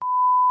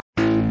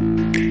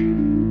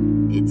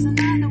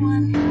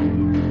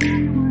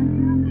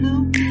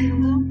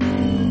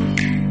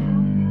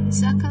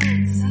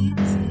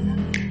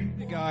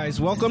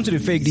welcome to the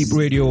Fake Deep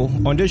Radio.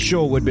 On this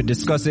show, we'll be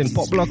discussing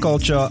popular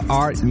culture,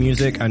 art,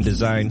 music, and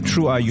design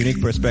through our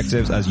unique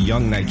perspectives as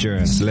young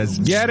Nigerians. Let's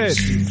get it!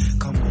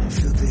 Come on,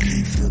 feel the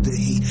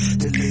heat,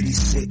 the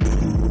ladies say,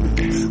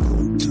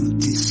 ooh, do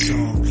this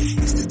song.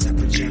 It's the type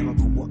of jam I've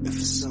been wanting for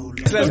so long.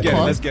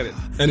 Let's get it.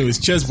 Anyways,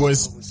 cheers,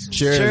 boys.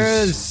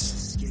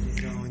 Cheers.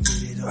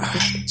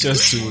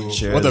 Cheers to,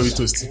 what are we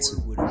toasting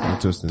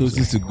to?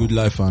 Toasting to good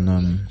life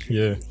and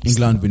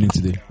England winning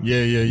today.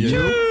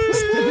 Yeah.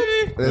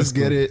 Let's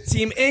get it.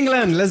 Team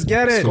England, let's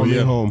get it. So,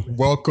 home.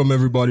 Welcome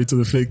everybody to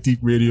the Fake Deep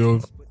Radio.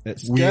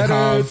 We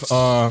have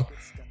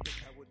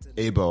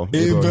Abel,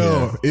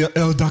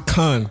 Elder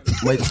Khan.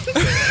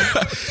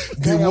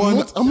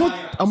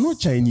 I'm not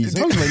Chinese.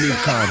 How's my name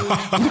Khan?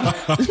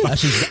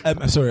 Actually,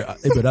 I'm sorry,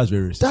 Abel, that's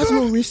very racist. That's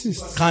not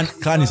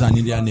racist. Khan is an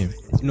Indian name.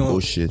 No. Oh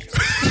shit.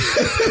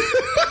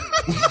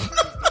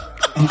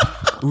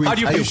 Wait, How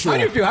do you feel? Are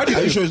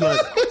you sure it's not?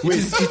 Wait,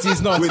 it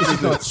is not. Wait,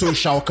 it's not. So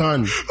Shao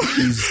Kahn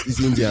is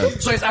Indian.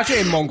 So it's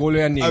actually a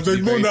Mongolian name. I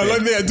beg no,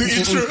 let me do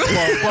intro.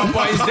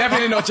 But it's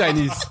definitely not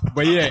Chinese.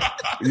 But yeah.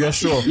 You're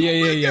sure?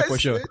 Yeah, for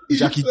sure.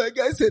 Jackie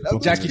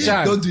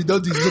Chan. Don't do it.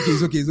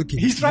 It's okay.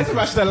 He's trying to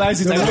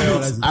rationalize it.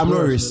 I'm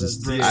not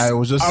racist. I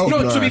was just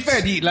no, to be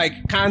fair, the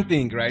Khan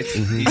thing, right?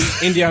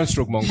 It's Indian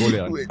stroke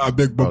Mongolian. I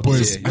beg my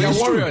boys. They are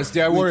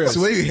warriors.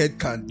 So when you heard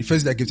Khan, the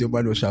first thing that came to your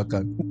mind was Shao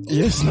Kahn.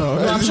 Yes, no.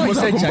 I'm sure he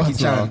said Jackie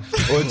Chan.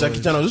 Oh, Jackie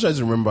Chan. I was just trying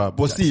to remember.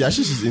 But see,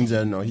 actually, she's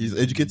Indian now. He's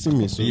educating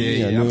me. So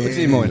Yeah.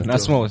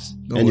 That's small.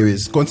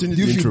 Anyways, continue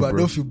the intro, bro.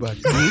 Don't feel bad.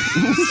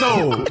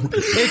 So,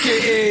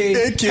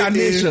 AKA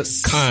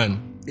Carnacious,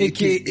 Khan.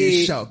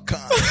 AKA Shao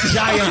Kahn.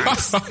 Giant,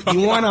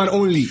 the one and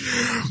only,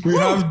 We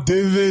have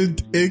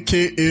David,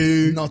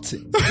 aka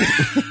Nothing.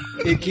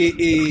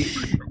 AKA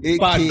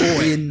Bad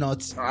Boy.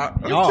 Not.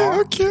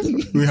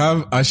 we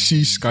have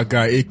Ashish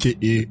Kaga,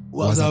 aka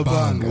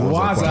Wazabang.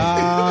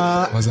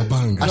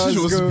 Wazabang. I should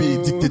supposed to be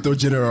a dictator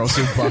general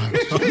so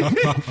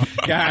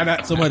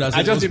bad. Someone that's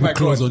I just did my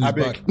clothes clothes on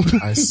his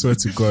back. I swear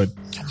to God.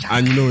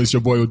 And you know, it's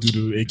your boy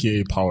Odudu,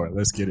 aka Power.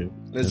 Let's get it.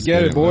 Let's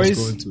get it, boys.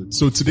 Let's go into it.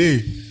 So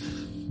today,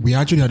 we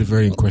actually had a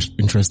very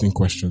interesting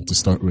question to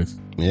start with.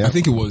 Yeah. I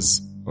think it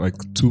was like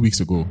 2 weeks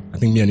ago. I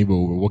think me and Ibo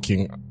were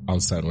walking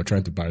outside and we're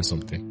trying to buy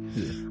something.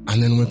 Yeah.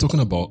 And then we're talking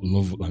about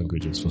love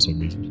languages for some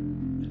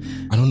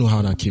reason. I don't know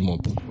how that came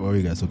up. What were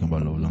you guys talking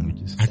about love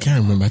languages? I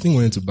can't remember. I think we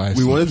wanted to buy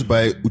We wanted to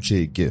buy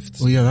Uche a gift.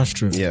 Oh yeah, that's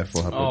true. Yeah,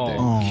 for her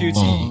birthday. Cutie.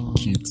 Oh,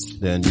 cute.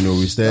 Then,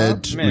 we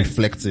started Man.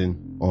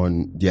 reflecting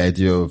on the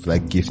idea of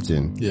like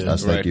gifting. Yeah,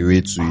 That's right. like a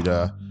way to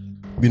either,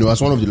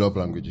 as one of the love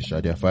languages,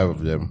 there are 5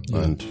 of them.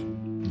 Yeah.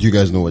 And do you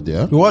guys know what they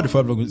are? What are the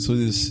 5 languages? So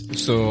there's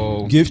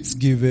gifts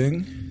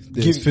giving,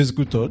 there's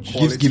physical touch,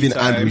 Gift giving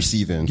time. and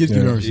receiving. gift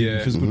giving and receiving,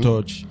 Yeah. physical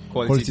touch,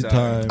 quality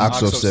time,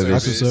 Acts of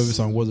service.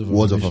 and words of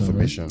Words of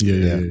affirmation.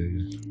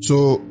 affirmation. Yeah.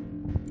 So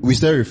we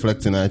started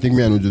reflecting, and I think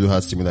me and Ududu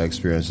had similar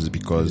experiences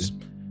because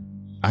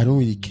I don't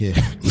really care.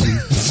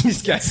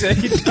 This guy said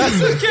he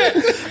doesn't care.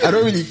 I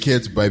don't really care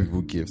to buy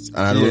people gifts, and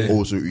I don't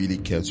also really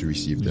care to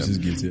receive them.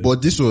 Gifts, yeah.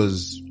 But this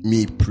was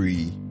me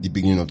pre the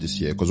beginning of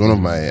this year, because one of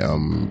my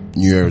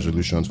New Year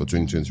resolutions for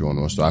 2021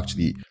 was to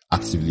actually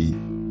actively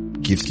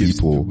gift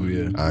people,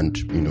 and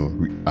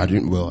I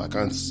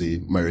can't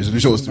say my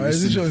resolution was to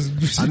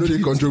receive. I know they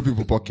control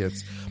people's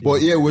pockets,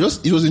 but it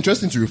was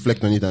interesting to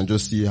reflect on it and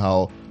just see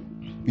how,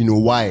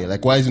 why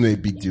is it not a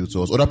big deal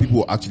to us? Other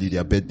people, actually,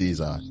 their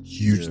birthdays are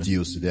huge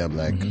deals to them.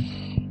 Like,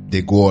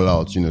 they go all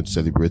out, to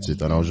celebrate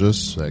it. And I was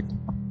just like,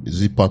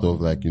 is it part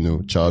of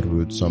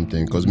childhood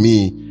something? Cause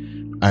me,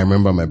 I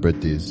remember my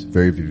birthdays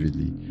very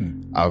vividly.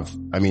 I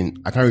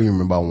can't really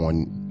remember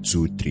 1,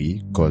 2,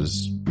 3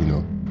 cause,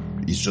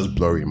 it's just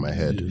blurry in my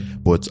head. Yeah.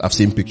 But I've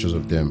seen pictures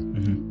of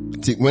them.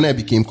 When I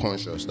became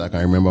conscious, like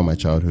I remember my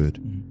childhood,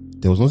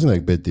 there was nothing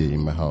like birthday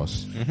in my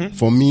house.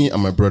 For me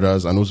and my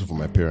brothers, and also for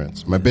my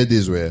parents. My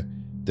birthdays were,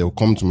 they'll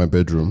come to my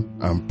bedroom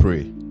and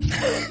pray.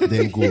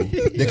 Then go.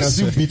 They can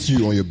still beat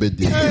you on your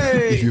birthday.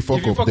 If you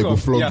fuck up, they will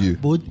flog you.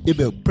 But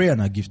Abel, prayer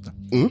and a gift.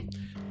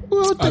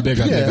 Well, I beg.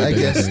 I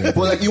guess. But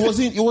like, it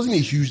wasn't a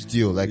huge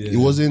deal. Like, it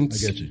wasn't, I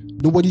get you.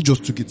 Nobody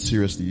just took it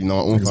seriously in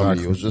our own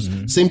family. It was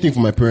just, same thing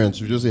for my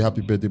parents. We just say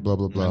happy birthday, blah,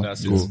 blah, blah.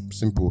 that's Go.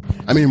 Simple.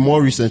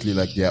 More recently,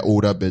 like their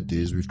older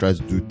birthdays, we've tried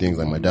to do things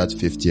like my dad's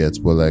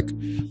 50th, but like,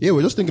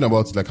 we're just thinking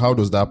about like, how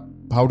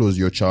does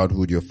your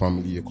childhood, your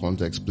family, your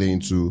context play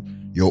into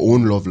your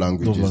own love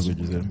languages?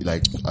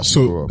 Like, as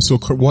you grow up. So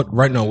what,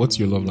 right now, what's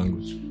your love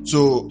language?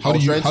 So How do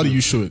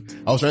you show it?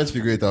 I was trying to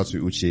figure it out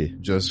with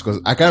Uche, just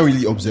because I can't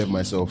really observe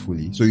myself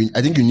fully. So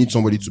I think you need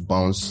somebody to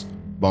bounce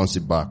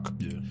it back.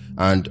 Yeah.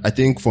 And I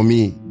think for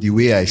me, the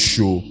way I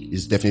show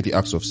is definitely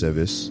acts of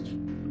service,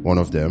 one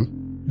of them,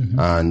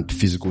 and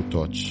physical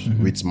touch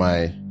with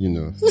my,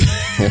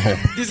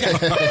 This guy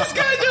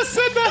just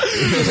said that.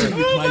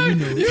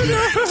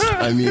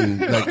 I mean,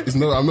 like, it's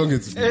not, I'm not going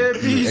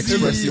to express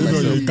it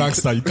myself. You're a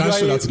gangster. You can't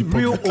show that to the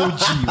real public.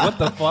 OG. What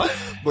the fuck?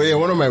 But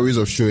one of my ways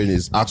of showing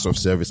is acts of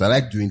service. I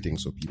like doing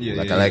things for people.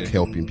 I like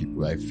helping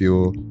people. I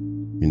feel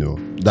You know,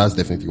 that's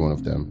definitely one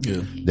of them.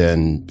 Yeah.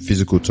 Then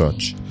physical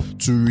touch.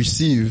 To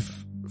receive,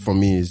 for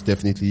me, is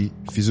definitely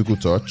physical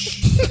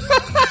touch.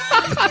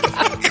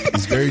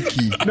 It's very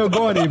key. No,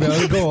 go on,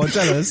 Abel. Go on,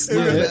 tell us.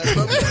 Yeah.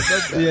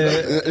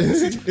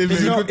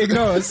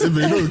 Ignore us.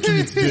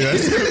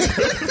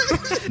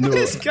 No,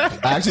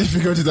 I actually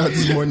figured it out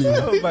this morning.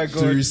 Oh my God.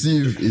 To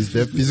receive is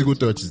the physical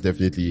touch is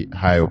definitely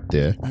high up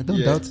there. I don't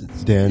doubt it.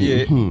 Then,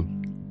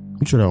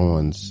 which other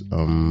ones?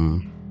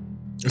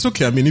 It's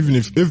okay. I mean, even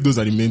if those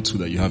are the main two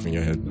that you have in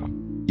your head now.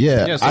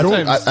 Yeah, I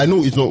sometimes-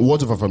 know it's not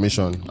words of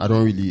affirmation. I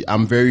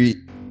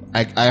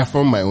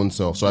affirm my own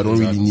self, so I don't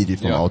really need it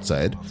from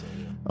outside.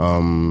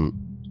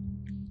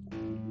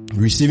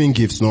 Receiving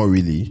gifts, not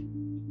really.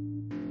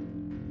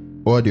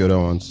 What are the other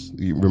ones?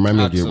 Remind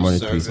me of the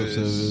monetary.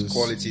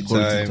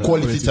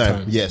 Quality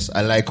Time. Yes,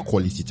 I like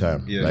quality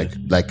time. Yeah.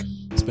 Like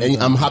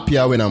I'm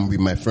happier when I'm with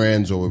my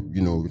friends or,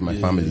 you know, with my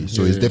family.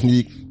 So it's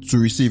definitely to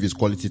receive is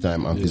quality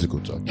time and physical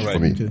touch for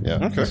me. Okay.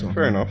 Yeah. Okay,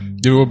 fair enough.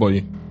 Give what about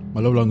you?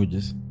 My love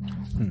languages.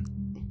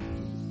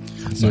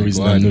 No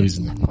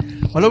reason.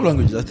 My love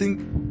languages, I think,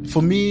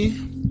 for me,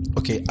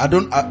 okay, I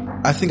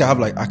think I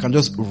have I can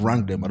just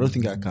rank them. I don't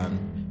think I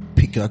can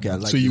pick, okay, I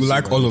like So you this,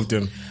 like all of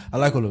them? I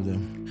like all of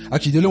them.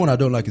 Actually, the only one I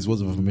don't like is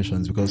words of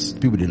affirmations because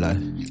people, they lie.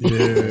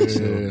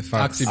 Yeah,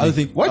 facts. I don't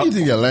think, Why do you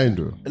think you're lying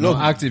though? No,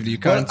 actively, you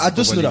can't. I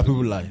just know that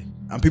people lie.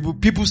 And people,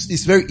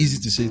 it's very easy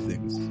to say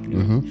things.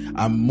 You know?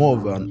 I'm more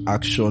of an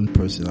action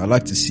person. I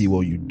like to see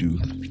what you do,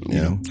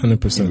 you know,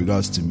 100%. in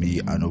regards to me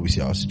and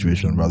obviously our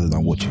situation rather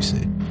than what you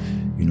say.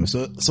 You know,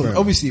 so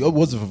obviously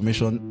words of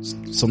affirmation,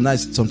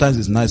 sometimes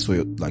it's nice for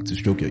you, to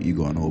stroke your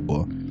ego and all,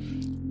 but,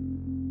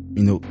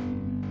 you know,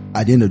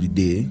 at the end of the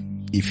day,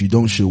 if you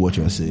don't show what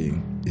you're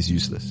saying, it's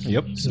useless.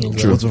 Yep. So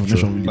words of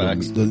affirmation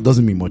really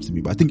doesn't mean much to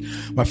me, but I think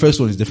my first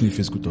one is definitely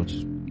physical touch.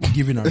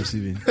 Giving and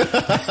receiving.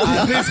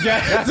 This guy.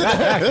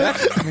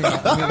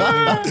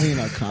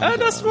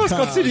 That's supposed to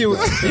continue.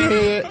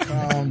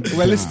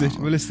 We're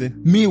listening.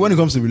 Me, when it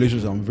comes to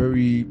relationships, I'm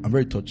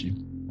very touchy.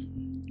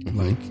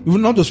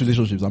 Even not just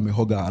relationships, I'm a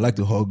hugger. I like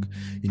to hug.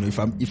 You know, if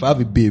I have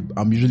a babe,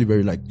 I'm usually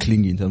very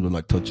clingy in terms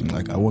of touching.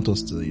 I want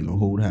us to, you know,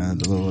 hold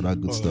hands and all that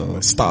good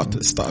stuff.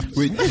 Stop.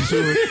 Wait,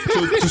 so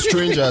to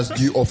strangers,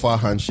 do you offer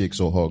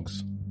handshakes or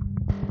hugs?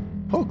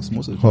 Hugs,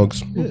 most of the Hugs.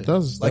 time. Yeah.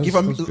 That's if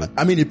I'm,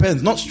 I mean, it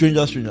depends. Not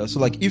strangers.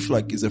 So if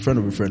it's a friend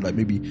of a friend,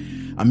 maybe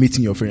I'm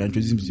meeting your friend,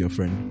 introducing me to your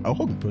friend, I'll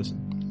hug the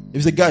person. If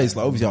it's a guy, it's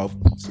obviously I'll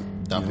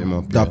dap him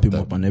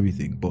up and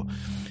everything. But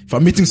if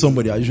I'm meeting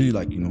somebody, I usually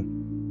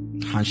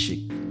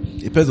handshake.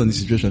 It depends on the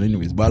situation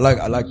anyways, but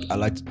I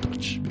like to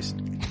touch,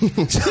 basically.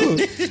 So, I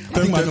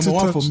think my number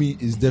one for me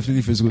is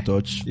definitely physical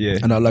touch. Yeah.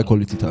 And I like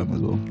quality time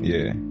as well.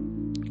 Yeah.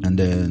 And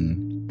then,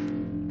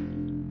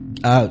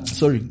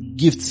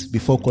 gifts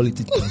before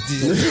quality time.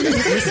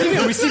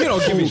 Receiving or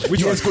giving?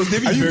 Which one?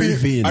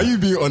 Are you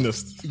being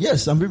honest?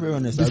 Yes, I'm being very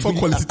honest. Before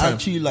quality time. I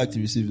actually like to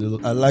receive.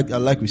 I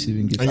like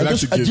receiving gifts. And you like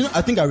to give.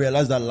 I think I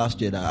realized that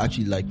last year that I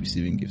actually like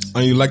receiving gifts.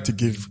 And you like to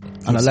give.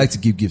 And I like to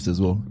give gifts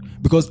as well.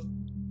 Because,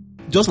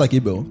 just like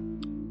Abel,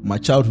 my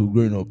childhood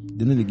growing up,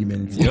 they didn't give me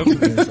anything. Yep.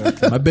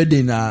 My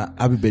birthday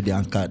happy birthday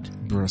and card.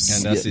 Bros.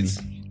 And that's it.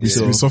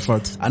 We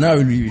suffered. I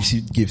never really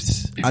received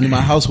gifts. And in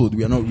my household,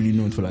 we are not really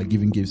known for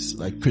giving gifts,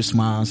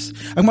 Christmas.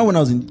 I remember when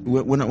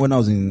I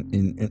was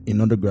in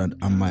undergrad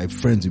and my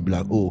friends would be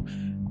like, we're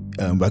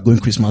going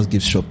Christmas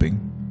gift shopping.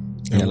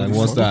 Yeah,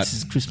 what's that? This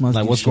is Christmas.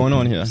 What's going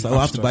on here? So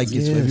I have to buy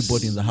gifts for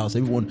everybody in the house.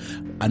 I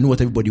know what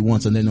everybody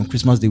wants, and then on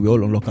Christmas Day we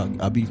all unlock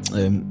I'll be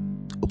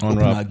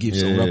open our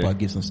gifts, unwrap our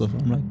gifts and stuff.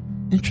 I'm like,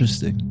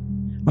 interesting.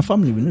 My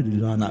family, we know they do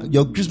that.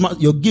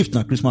 Your gift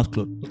na Christmas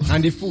cloth.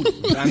 And the food.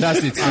 And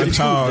that's it. And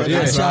child. Yeah,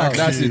 exactly.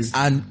 That's it.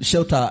 And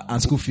shelter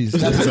and school fees.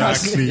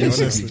 Exactly.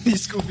 Honestly.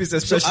 School fees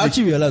especially. So I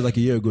actually realized a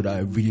year ago that I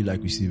really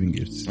like receiving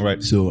gifts.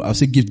 Right. So I'll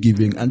say gift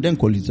giving and then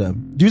quality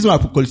time. The reason why I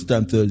put quality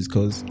time third is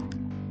because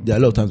there are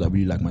a lot of times I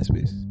really like my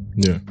space.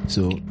 Yeah.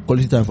 So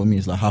quality time for me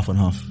is half and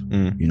half,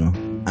 you know.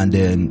 And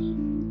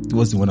then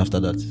what's the one after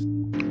that?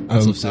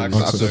 Acts of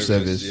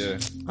service. Yeah.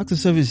 Acts of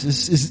service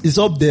is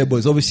up there, but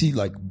it's obviously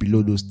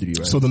below those three,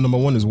 right? So the number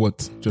one is what?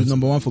 The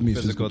number one for me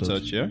is Physical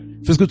touch, yeah?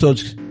 Physical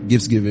touch,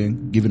 gifts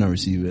giving and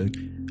receiving,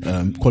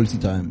 quality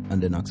time,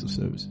 and then acts of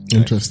service.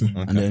 Interesting.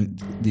 Okay. And then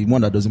the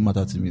one that doesn't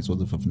matter to me is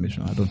words of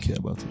affirmation. I don't care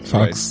about it.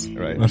 Facts.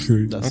 Right. I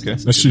feel it. Okay.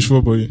 Let's choose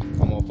for you.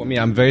 For me,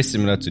 I'm very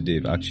similar to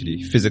Dave,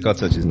 actually. Physical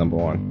touch is number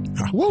one.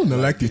 Well, I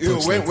like the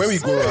touch. When we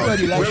go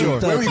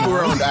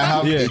around, I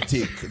have a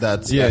take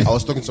that I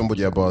was talking to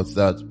somebody about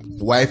that.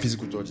 Why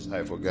physical touch is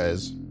high for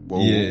guys?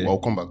 Well, I'll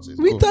come back to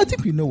it. I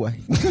think we know why.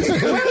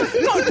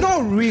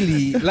 Not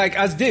really.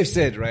 As Dave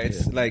said, right?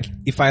 Yeah.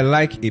 If I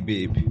like a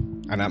babe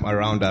and I'm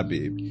around that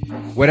babe,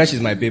 whether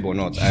she's my babe or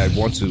not, I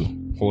want to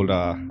hold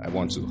her, I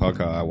want to hug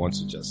her, I want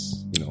to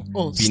just, be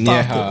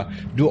near her,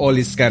 do all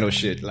this kind of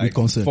shit. With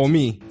consent. For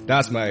me,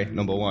 that's my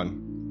number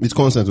one. With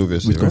consent,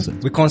 obviously.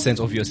 With consent,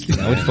 obviously.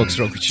 Now, what the fuck's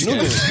wrong with you? You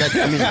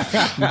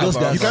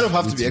kind of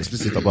have to be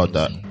explicit about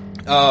that.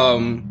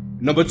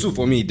 Number 2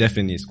 for me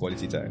definitely is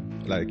quality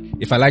time. Like,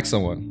 if I like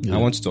someone, I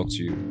want to talk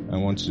to you. I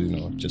want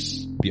to,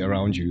 just be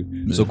around you.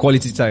 Yeah. So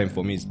quality time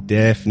for me is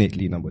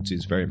definitely number 2.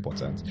 It's very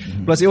important.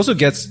 Mm-hmm. Plus, it also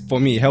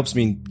it helps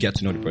me get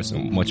to know the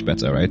person much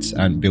better, right?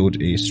 And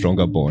build a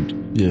stronger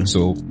bond. Yeah.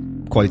 So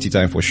quality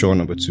time for sure,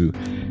 number 2.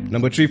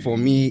 Number 3 for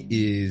me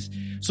is,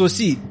 so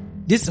see,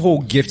 this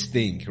whole gift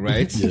thing,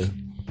 right? Yeah.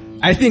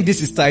 I think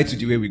this is tied to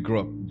the way we grew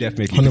up,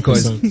 definitely. 100%.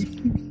 Because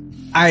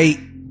I,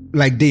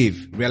 like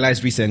Dave,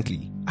 realized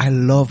recently, I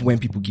love when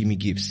people give me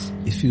gifts.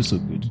 It feels so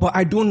good. But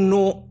I don't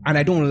know, and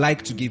I don't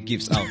like to give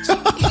gifts out.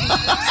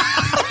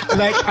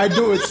 Like, I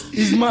do it.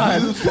 It's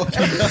mad.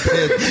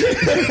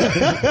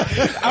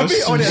 I'm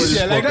being honest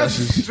here. Like, that's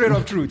straight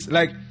up truth.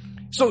 Like,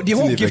 so the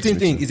whole gifting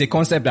thing is a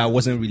concept that I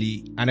wasn't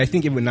really, and I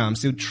think even now I'm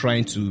still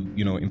trying to,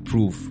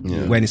 improve.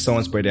 Yeah. When it's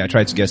someone's birthday, I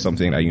try to get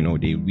something that,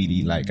 they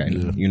really like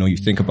and, you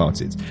think about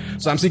it.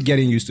 So I'm still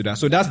getting used to that.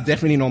 So that's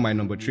definitely not my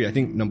number 3. I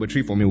think number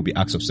 3 for me will be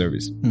acts of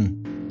service.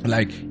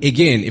 Like,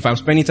 again, if I'm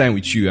spending time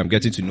with you, I'm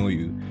getting to know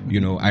you,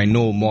 I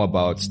know more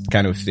about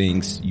kind of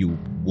things you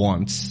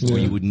want or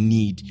you would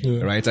need,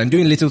 right? And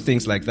doing little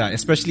things like that,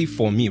 especially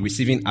for me,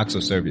 receiving acts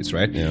of service,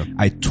 right? Yeah.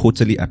 I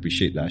totally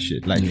appreciate that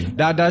shit. Like,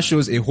 that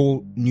shows a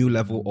whole new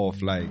level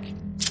of, like,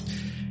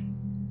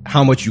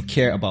 how much you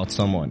care about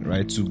someone,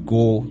 right? To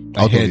go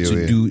ahead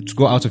to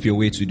go out of your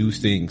way to do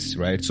things,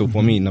 right? So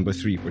for me, number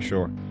 3 for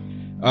sure.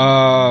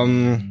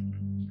 So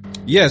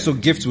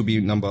gifts will be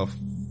number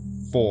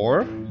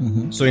 4.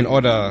 So in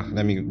order,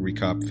 let me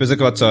recap: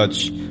 physical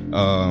touch,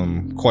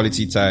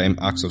 quality time,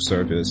 acts of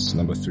service,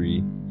 number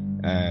 3,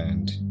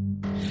 and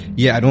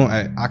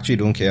I actually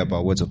don't care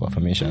about words of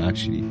affirmation.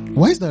 Actually,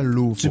 why is that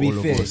low for all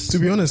fair, of us? To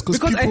be honest,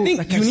 because I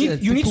think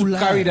you need to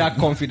carry that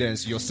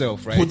confidence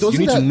yourself, right? You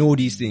need to know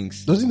these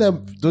things. Doesn't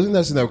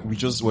that seem like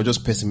we're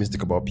just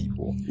pessimistic about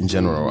people in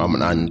general?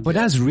 But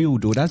that's real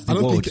though. That's the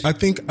world. I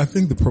think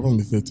the problem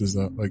with it is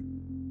that, like,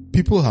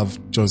 people have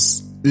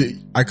just,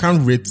 I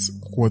can't rate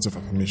words of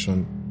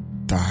affirmation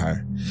that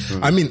high.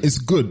 I mean, it's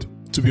good,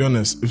 to be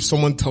honest. If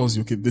someone tells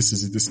you, okay, this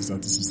is it, this is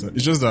that, this is that.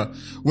 It's just that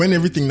when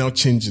everything now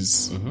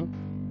changes,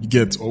 you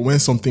get, or when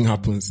something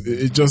happens,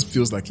 it just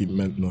feels like it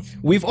meant nothing.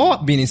 We've all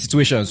been in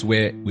situations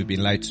where we've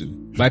been lied to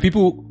by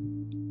people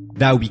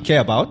that we care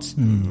about,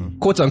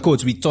 quote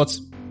unquote, we thought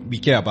we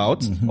care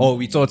about, or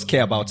we thought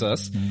care about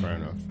us. Fair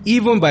enough.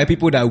 Even by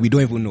people that we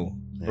don't even know.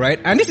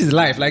 Right? And this is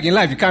life. Like, in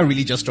life, you can't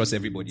really just trust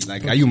everybody.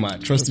 Like, are you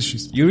mad? Trust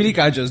issues. You really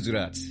can't just do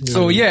that. Yeah.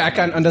 So I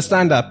can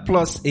understand that.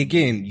 Plus,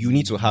 again, you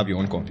need to have your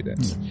own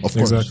confidence. Of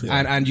course. Exactly.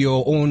 And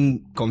your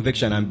own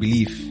conviction and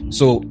belief.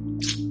 So,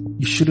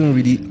 you shouldn't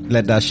really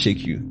let that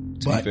shake you.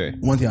 But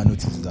one thing I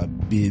noticed is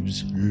that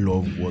babes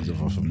love words of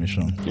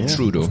affirmation. Yeah,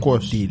 true though. Of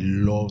course. They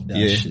love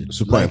that shit.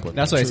 Super important.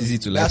 That's why it's easy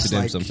to lie to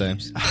them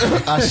sometimes.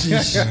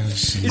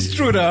 It's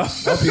true though. I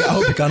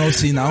hope you cannot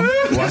see now.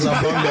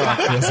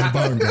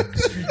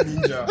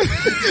 Ninja.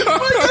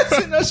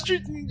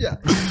 Street ninja.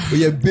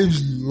 But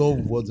babes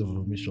love words of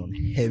affirmation.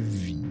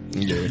 Heavy.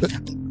 Yeah.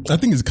 I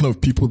think it's kind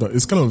of people that,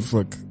 it's kind of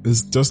like,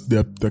 it's just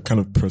their kind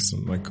of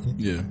person. Like,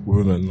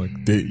 women,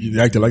 like, they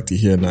like to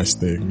hear nice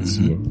things,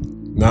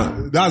 Now,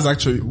 that's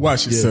actually what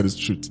she said is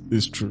true.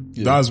 It's true.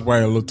 Yeah. That's why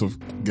a lot of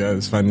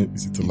guys find it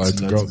easy to lie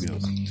to girls.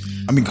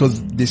 I mean,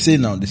 because they say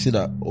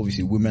that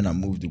obviously women are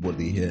moved with what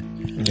they hear.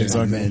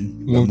 Exactly.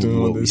 Men moved with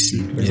what we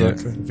see.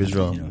 Exactly.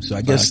 Visual. So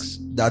I guess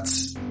that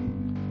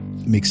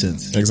makes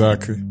sense.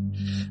 Exactly.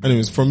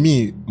 Anyways, for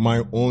me,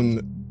 my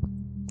own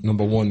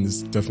number 1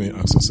 is definitely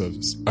acts of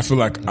service. I feel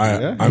like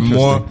I'm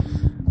more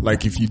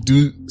like, if you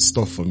do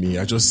stuff for me,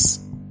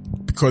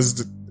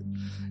 because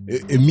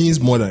it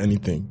means more than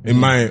anything, in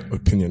my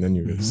opinion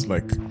anyways.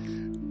 Like,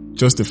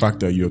 just the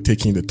fact that you're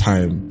taking the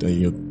time, that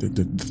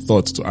the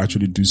thought to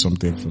actually do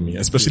something for me,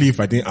 especially if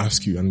I didn't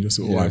ask you and just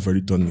say, I've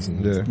already done this.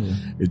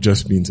 It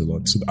just means a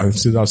lot. So I would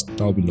say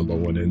that'll be number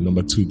 1, and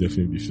number 2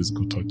 definitely be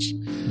physical touch.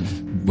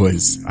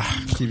 Boys,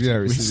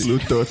 slow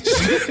touch.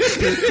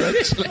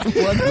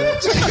 One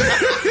touch.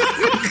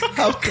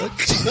 Half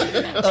touch.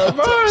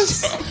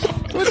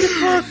 What the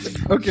fuck?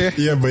 Okay.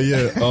 Yeah, but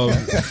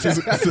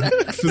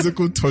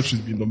physical touch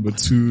would be number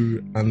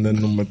 2, and then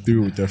number 3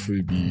 would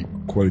definitely be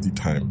quality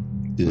time.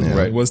 Yeah.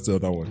 Right. What's the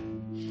other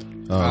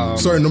one?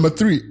 Sorry, number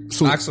 3.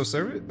 So acts of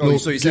service? Oh,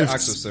 so you said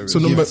acts of service. So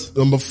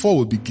number 4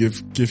 would be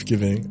gift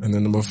giving, and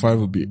then number 5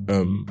 would be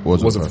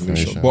words of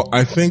affirmation. But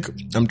I think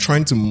I'm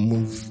trying to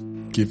move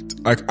gift.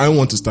 Like, I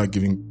want to start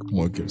giving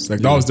more gifts. Like,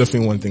 that was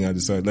definitely one thing I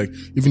decided. Like,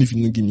 even if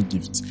you don't give me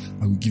gifts,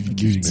 I will give you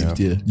gifts.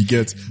 Yeah. You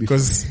get,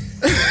 because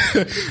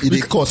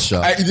it costs,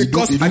 Sha. It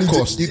costs.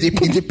 It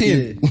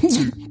pain.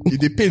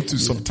 It pain too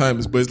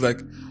sometimes, but it's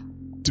like,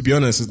 to be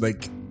honest, it's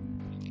like,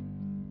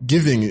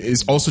 giving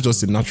is also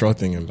just a natural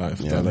thing in life.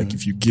 That, like,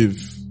 if you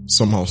give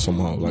somehow,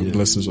 like,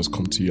 blessings just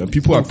come to you, and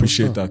people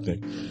appreciate that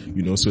thing,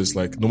 so it's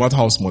like, no matter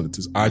how small it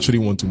is, I actually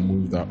want to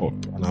move that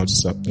up, and I'll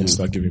just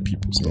start giving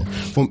people stuff.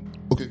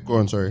 Okay, go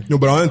on, sorry. No,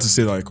 but I wanted to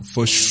say, like,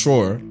 for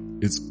sure,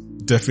 it's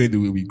definitely the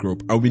way we grow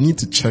up, and we need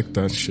to check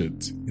that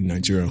shit in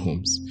Nigerian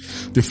homes.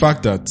 The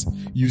fact that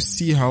you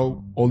see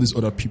how all these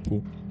other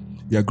people,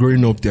 they are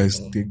growing up, there's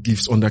the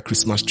gifts under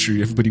Christmas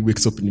tree. Everybody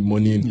wakes up in the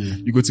morning. Yeah.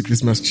 You go to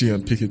Christmas tree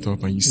and pick it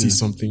up and you see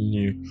something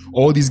new.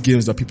 All these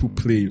games that people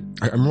play.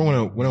 I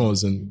remember when I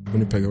was in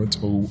Winnipeg, I went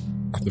to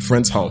at a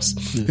friend's house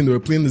and they were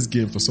playing this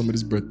game for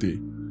somebody's birthday.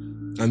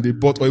 And they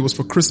bought, or it was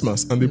for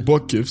Christmas, and they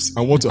bought gifts.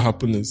 And what will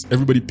happen is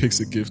everybody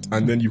picks a gift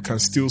and then you can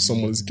steal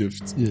someone's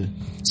gift. Yeah.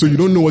 So you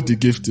don't know what the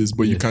gift is,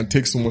 but you can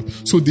take someone.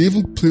 So they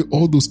even play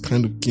all those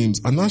kind of games.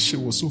 And that shit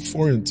was so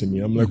foreign to me.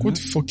 I'm like, what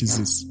the fuck is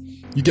this?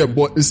 You get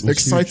what? It's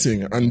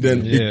exciting. And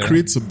then it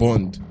creates a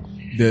bond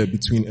there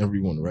between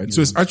everyone, right? Yeah.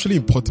 So it's actually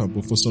important,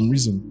 but for some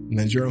reason,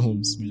 Nigerian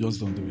homes, we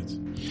just don't do it.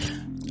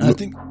 And I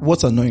think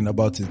what's annoying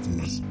about it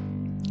is,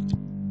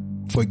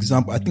 for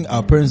example, I think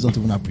our parents don't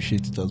even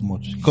appreciate it as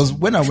much. Because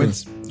when I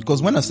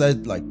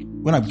started, like,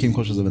 when I became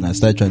conscious of it and I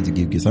started trying to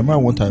give gifts, I remember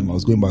one time I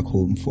was going back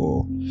home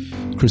for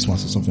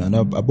Christmas or something, and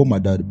I bought my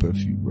dad a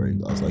perfume, right?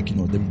 I was like,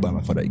 let me buy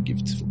my father a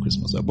gift for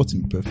Christmas. So I bought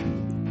him a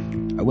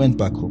perfume. I went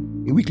back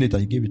home. A week later,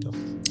 he gave it out.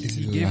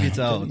 He gave it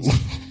out.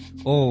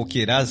 Oh,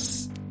 okay,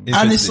 that's interesting.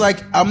 And it's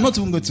like, I'm not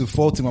even going to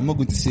fault him. I'm not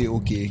going to say,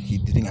 okay, he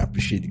didn't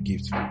appreciate the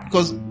gift.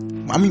 Because,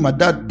 I mean, my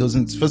dad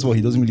doesn't, first of all, he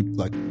doesn't really,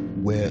 like,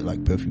 wear,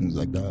 like, perfumes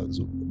like that,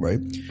 so, right?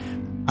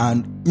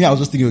 And me, I was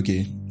just thinking,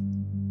 okay,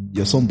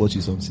 your son bought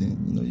you something,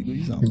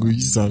 you go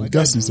use them. My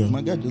guy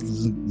just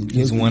doesn't,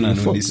 he's one and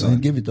only son. He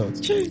gave it out.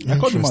 I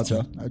called him out,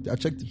 I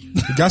checked him.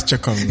 You guys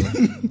check on me.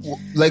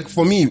 Like,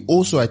 for me,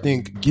 also, I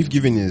think gift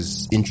giving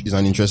is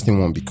an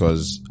interesting one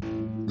because,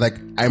 like,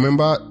 I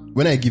remember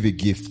when I give a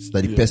gift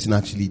that the person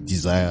actually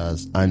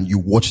desires and you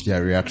watch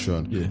their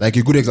reaction. Yeah. Like,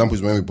 a good example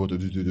is when we both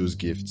do those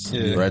gifts,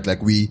 right?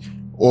 Like, we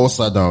all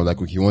sat down, like,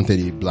 he wanted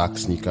a black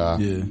sneaker.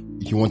 Yeah.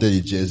 He wanted a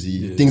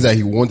jersey. Things that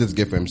he wanted to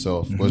get for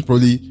himself. But was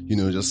probably,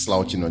 just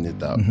slouching on it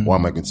that, why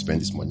am I going to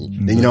spend this money?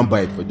 Then you now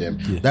buy it for them.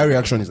 Yeah. That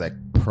reaction is like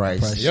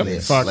priceless. Yep.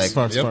 Facts.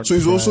 So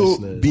it's also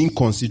being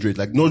considerate,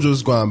 like, not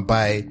just go and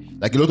buy,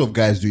 like, a lot of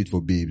guys do it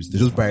for babes. They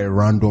just buy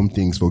random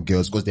things for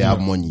girls because they have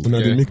money. But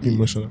now they make me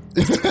emotional.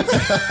 They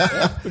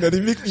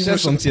make me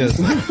emotional. Tears.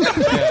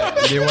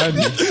 They want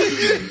me.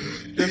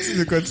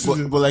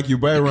 But like, you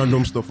buy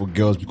random stuff for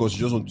girls because you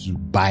just want to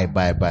buy.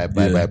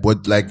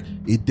 But like,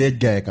 a dead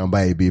guy can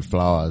buy a babe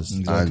flowers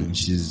and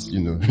she's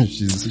in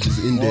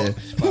there.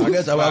 I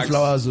guess I buy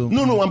flowers.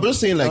 No, I'm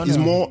just saying, like,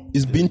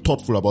 it's being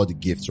thoughtful about the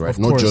gifts, right?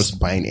 Not just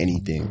buying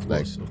anything. Of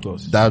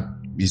course. That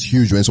is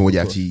huge when somebody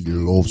actually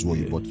loves what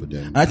you bought for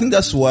them. And I think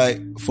that's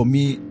why, for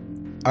me,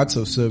 acts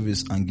of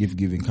service and gift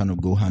giving kind of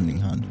go hand in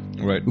hand.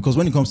 Right. Because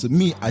when it comes to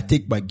me, I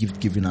take my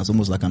gift giving as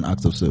almost like an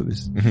act of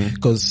service.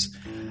 Because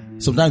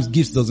sometimes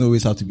gifts doesn't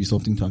always have to be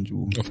something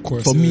tangible. Of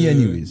course. For me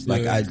anyways.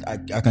 Like,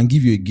 I can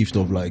give you a gift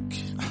of, like,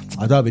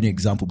 I don't have any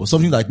example, but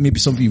something like maybe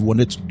something you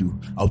wanted to do,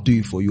 I'll do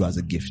it for you as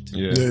a gift.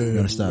 Yeah. You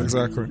understand?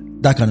 Exactly.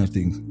 That kind of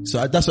thing.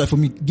 So that's why for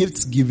me,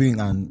 gifts giving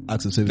and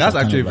acts of service. That's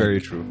actually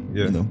very true.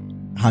 Yeah.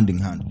 Hand in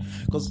hand.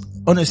 Because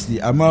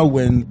honestly, I remember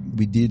when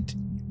we did,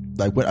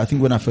 like,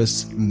 when I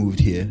first moved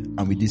here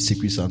and we did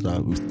Secret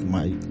Santa with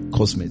my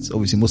classmates.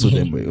 Obviously, most of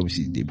them were,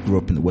 they grew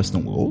up in the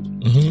Western world.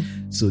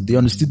 So they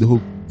understood the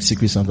whole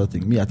Secret Santa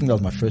thing. Me, I think that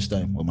was my first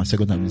time or my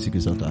second time in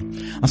Secret Santa.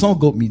 And someone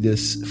got me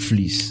this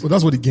fleece. Well,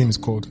 that's what the game is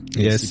called.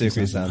 Yeah,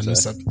 Secret Santa. Yeah.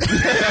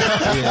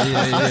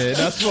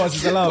 That's what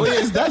it's allowed.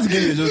 That's the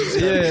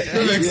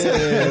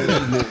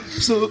game.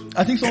 So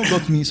I think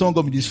someone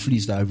got me this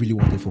fleece that I really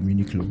wanted from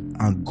Uniqlo.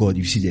 And God,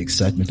 you see the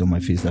excitement on my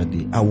face that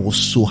day. I was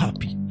so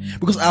happy.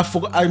 Because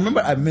I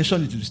remember I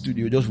mentioned it to the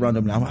studio just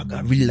randomly. I'm like,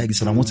 I really like this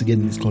and I want to get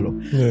in this color.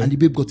 Yeah. And the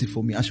babe got it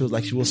for me and she was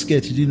like, she was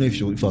scared. She didn't know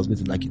if I was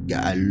going to like it.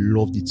 Yeah, I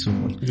loved it so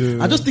much.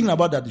 Yeah. I'm just thinking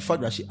about that, the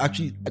fact that she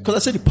actually, because I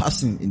said it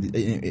passing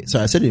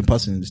I said it in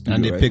passing in the studio.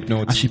 And they picked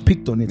notes. And she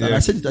picked on it. Yeah. And I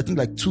said it, I think,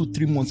 like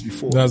 2-3 months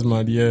before. That's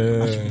mad, yeah.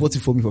 And she bought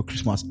it for me for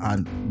Christmas.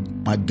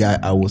 And my guy,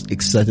 I was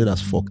excited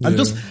as fuck. And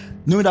just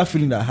knowing that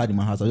feeling that I had in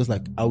my heart, I was just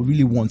like, I would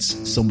really want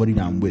somebody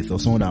that I'm with or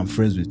someone that I'm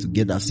friends with to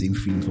get that same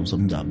feeling from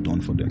something that I've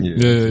done for them.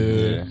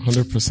 Yeah.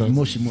 100%.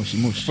 Emotion.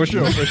 For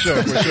sure.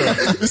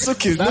 It's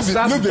okay. That's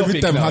maybe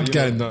every time hard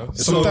guy now.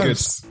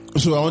 Sometimes.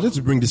 So I wanted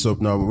to bring this up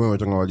now when we're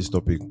talking about this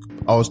topic.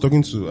 I was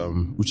talking to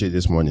Uche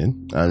this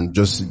morning and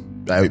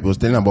I was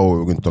telling her about what we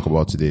were going to talk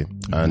about today.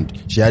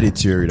 And she had a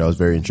theory that was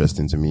very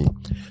interesting to me.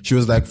 She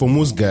was like, for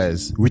most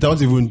guys,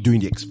 without even doing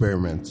the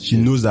experiment, she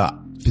knows that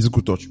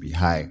physical touch will be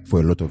high for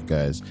a lot of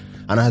guys.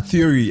 And her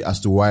theory as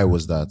to why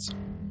was that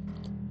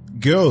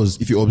girls,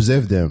 if you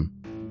observe them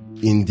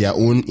in their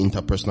own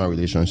interpersonal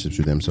relationships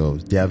with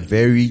themselves, they are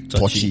very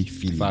touchy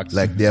feely.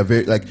 Like, they are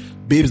very, like,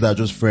 babes that are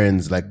just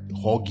friends, like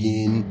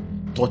hugging,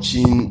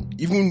 touching,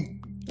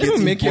 even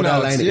making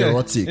borderline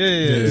erotic.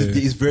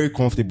 It's very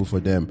comfortable for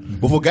them.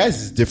 But for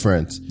guys, it's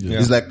different.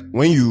 It's like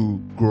when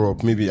you grow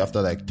up, maybe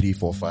after like 3,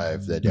 4,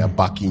 5, that they are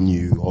backing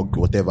you or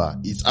whatever,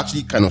 it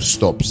actually kind of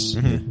stops.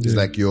 It's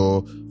like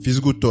your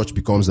physical touch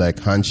becomes like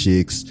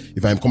handshakes.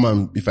 If I come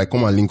and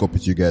link up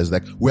with you guys,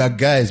 like we are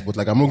guys, but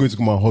like I'm not going to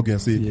come and hug you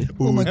and say,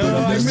 "Oh my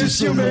God, I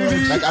miss you,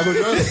 baby." Like I will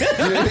just,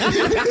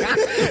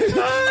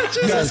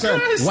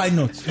 Why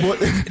not?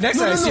 But Next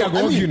time I see, I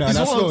go hug you now. It's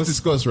That's what to close.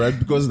 discuss, right?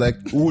 Because like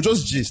we'll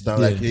just gist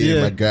and like,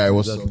 hey, my guy,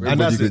 what's up? And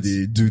Everybody that's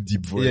go do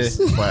deep voice.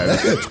 Fine.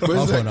 But it's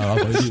like, How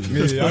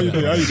you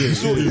doing?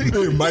 So,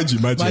 Maji.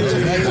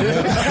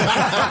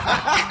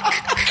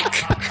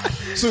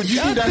 so do you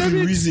think that's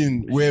the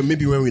reason where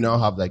maybe when we now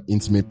have like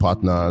intimate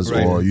partners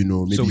or, you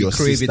know, maybe So we your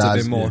crave it a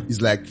sisters, bit more.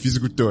 it's like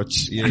physical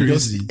touch.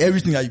 Crazy.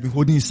 Everything that you've been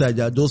holding inside,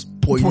 you're just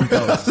pouring it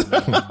out.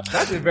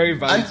 That's a very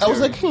valid And I was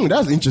like,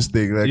 that's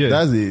interesting. Like,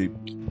 that's a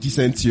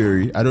decent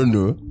theory. I don't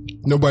know.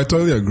 No, but I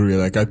totally agree.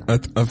 Like,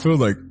 I feel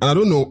like, I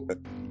don't know,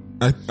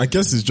 I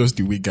guess it's just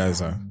the way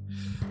guys are.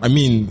 I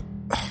mean,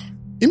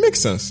 it makes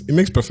sense. It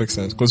makes perfect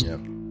sense. Cause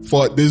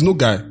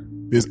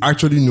there's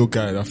actually no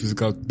guy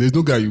there's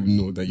no guy you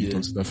know that you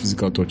talk to that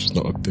physical touch is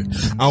not up there.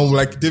 And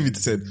like David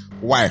said,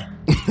 why?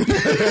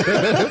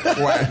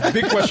 Why?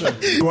 big question.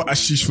 What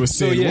Ashish was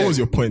saying, what was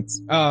your point?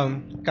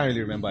 Can't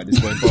really remember at this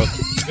point, but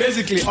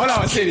basically all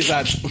I was saying is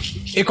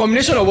that a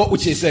combination of what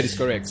Uche said is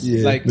correct.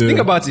 Think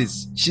about it.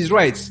 She's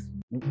right.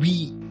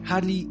 We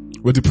hardly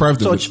We're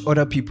deprived of touch it.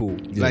 other people.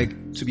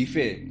 Like, to be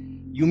fair,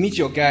 you meet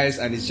your guys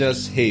and it's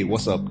just, hey,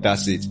 what's up?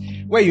 That's it.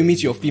 Where you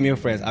meet your female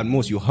friends, at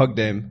most you hug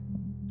them.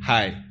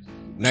 Hi.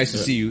 Nice to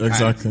see you.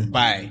 Exactly. And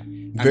bye.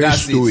 And Very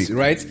that's stoic. it,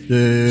 right?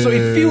 Yeah. So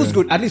it feels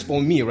good, at least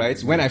for me, right?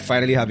 When I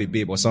finally have a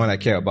babe or someone I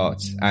care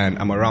about and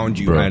I'm around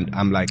you and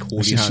I'm like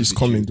holding hands. She's with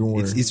coming, you. don't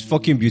worry. It's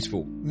fucking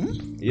beautiful.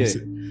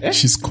 Yeah.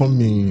 She's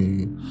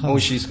coming. Oh,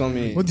 she's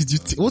coming. What did you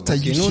what are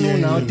you No,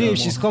 sharing? now, Dave,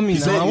 she's coming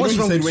now. What's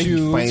wrong with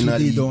you?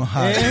 finally They don't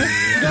have.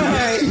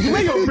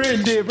 Where your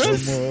brain, Dave, bro? Not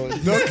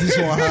this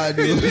one hard.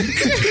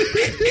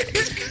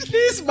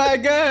 This my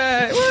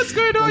guy. What's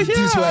going on here?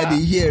 This is why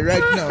they here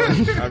right now.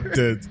 I'm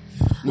dead.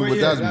 No, but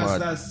that's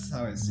mad. That's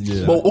how I see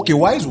it. But okay,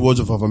 why is words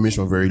of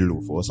affirmation very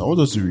low for us? I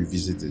want us to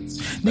revisit it.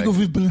 Nigga,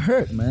 we've been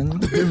hurt, man.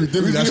 David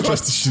has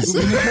trust issues.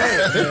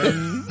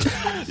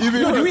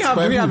 Do we have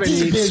any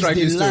Babes,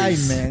 striking they lie,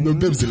 stories? man. No,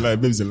 babes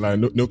a lie.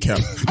 No cap.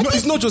 No,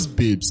 it's not just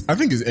babes. I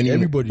think it's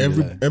anyone.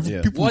 Everybody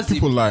lie.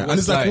 People lie. And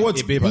it's like, what, a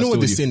you babe know has what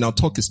told they you? say now?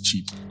 Talk is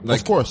cheap. Like,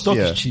 Of course, Talk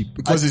yeah. is cheap.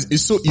 because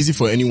it's so easy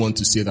for anyone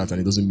to say that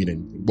and it doesn't mean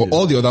anything. But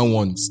all the other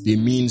ones, they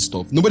mean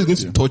stuff. Nobody's going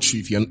to touch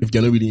you if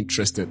they're not really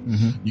interested.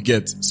 You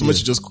get, somebody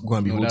should just go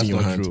and be holding that's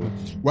your not hand. true.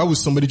 Why would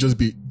somebody just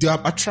be, they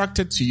are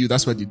attracted to you,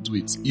 that's why they do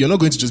it. You're not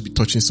going to just be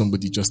touching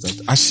somebody just that.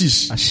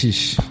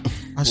 Ashish.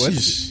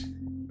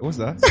 What's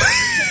that?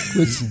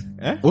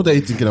 What are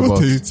you thinking about?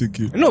 What are you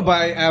thinking? No,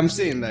 but I'm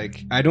saying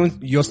like,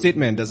 your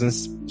statement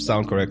doesn't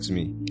sound correct to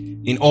me.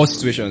 In all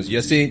situations,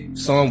 you're saying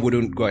someone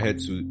wouldn't go ahead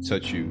to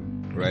touch you,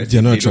 right?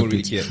 They're not They don't attracted.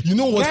 really care. You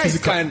know what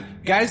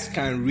Guys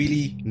can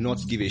really not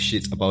give a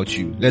shit about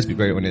you. Let's be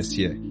very honest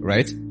here,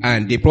 right?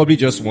 And they probably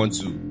just want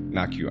to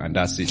knock you and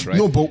that's it, right?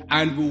 No, but-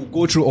 and we'll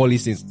go through all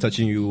these things,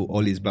 touching you,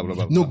 all these blah, blah,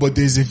 blah. No, blah. but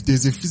there's a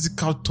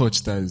physical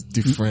touch that is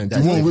different.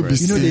 That's You won't different.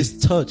 be You know, saying- there's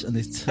touch and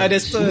there's touch. And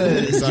there's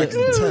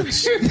Exactly.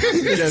 touch.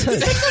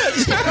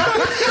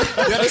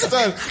 You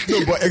understand?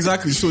 No, but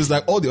exactly. So it's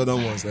like all the other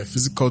ones, like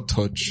physical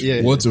touch,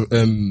 Yeah.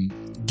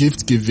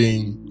 gift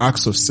giving,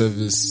 acts of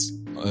service,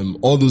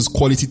 all those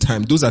quality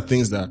time. Those are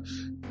things that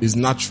is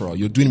natural.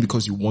 You're doing it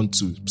because you want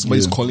to.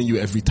 Somebody's calling you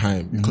every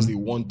time because they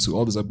want to.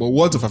 All those. But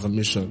words of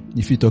affirmation,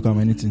 If you talk about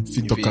anything. if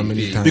you talk how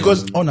many times.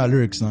 Because On our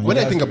lyrics now. when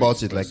I think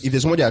about it, like if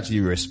there's somebody I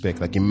actually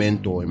respect, like a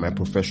mentor in my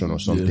profession or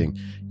something,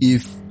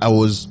 if I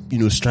was,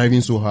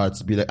 striving so hard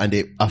to be like, and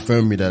they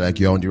affirm me that like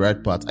you're on the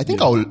right path, I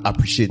think I will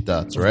appreciate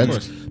that,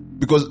 right?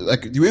 Because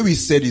like the way we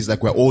said is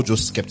like we're all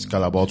just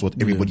skeptical about what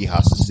everybody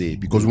has to say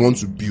because we want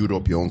to build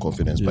up your own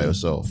confidence by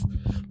yourself.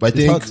 But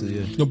I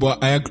think No,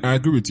 but I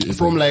agree with you.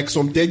 from like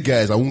some dead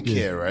guys, I won't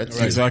care, right?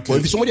 Exactly.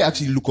 But if somebody I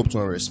actually look up to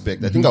and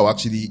respect, I think I'll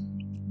actually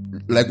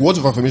like words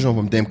of affirmation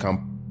from them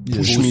can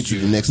push me to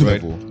the next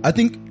level. I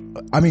think,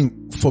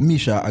 for me,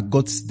 Sha, I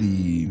got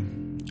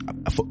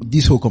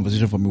this whole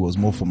conversation for me was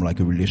more from like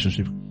a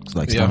relationship,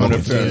 like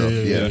standpoint. Fair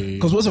enough. Yeah.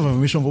 Because words of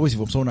affirmation always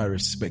from someone I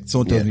respect.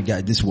 Someone tells me,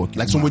 "Guy, this work."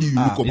 Like somebody you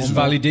look up It's to.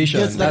 validation.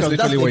 Yes, That's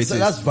literally what it is.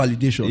 That's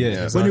validation.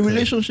 Yeah, But in a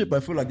relationship, I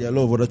feel like there are a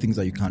lot of other things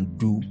that you can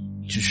do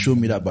to show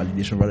me that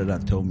validation rather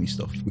than tell me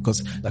stuff.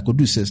 Because like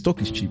Odu says,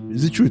 talk is cheap.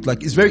 It's the truth.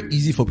 Like it's very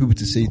easy for people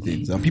to say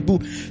things.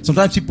 And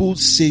sometimes people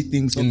say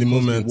things In the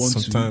because they moment, want to.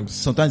 sometimes.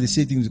 Sometimes they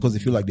say things because they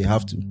feel like they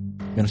have to.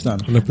 You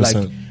understand? 100%.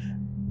 Like,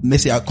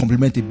 let's say I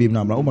compliment a babe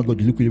now. I'm like, oh my God,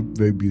 you look really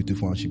very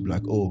beautiful. And she'd be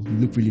like, oh, you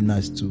look really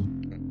nice too.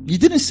 You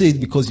didn't say it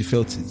because you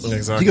felt it.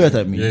 Exactly. Do you get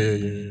what I mean?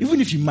 Yeah.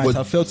 Even if you might But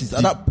have felt it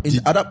at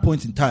that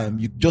point in time,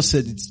 you just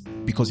said it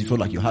because you felt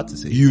like you had to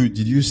say it.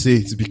 Did you say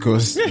it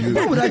because you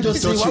Why would I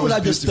just say? Why would I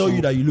just tell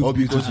you that you look or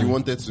because beautiful? you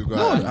wanted to go?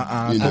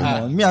 Come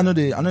on. Me, I know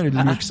the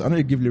lyrics. I know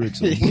they give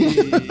lyrics. All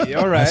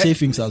I right. say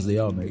things as they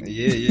are, mate.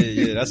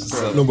 Yeah. That's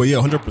what's up. No, but yeah,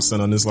 100%.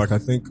 And it's like, I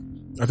think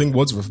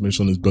words of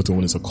affirmation is better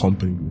when it's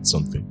accompanied with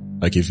something.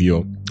 Like if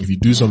you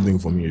do something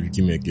for me, if you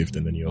give me a gift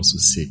and then you also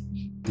say,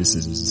 this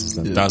is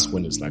that. That's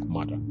when it's like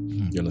matter.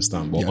 You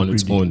understand? But Yeah, on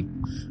its greedy.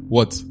 own,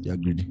 what? You're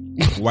greedy.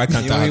 Why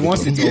can't I He have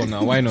wants it it all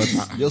now. Why not?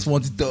 Just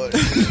want it done.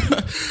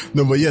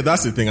 No, but yeah,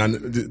 that's the thing. And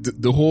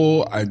the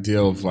whole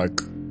idea of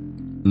like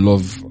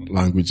love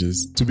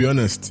languages, to be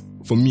honest,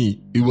 for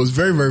me, it was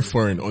very, very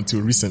foreign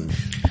until recently.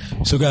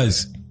 So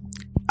guys,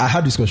 I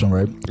had this question,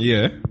 right?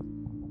 Yeah.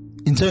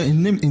 In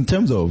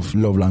terms of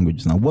love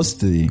languages, now, what's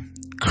the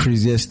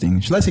craziest thing?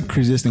 Should I say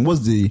craziest thing?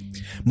 What's the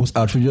most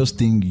outrageous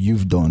thing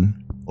you've done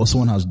or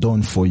someone has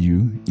done for you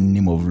in the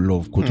name of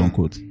love, quote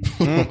unquote? In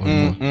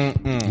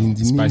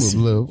the name of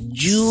love.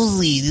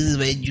 Juicy, this is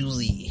very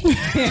juicy.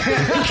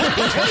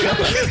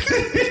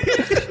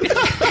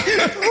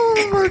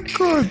 Oh my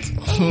God.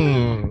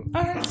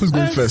 Who's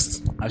going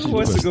first? Who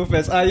wants to go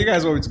first? You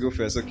guys want me to go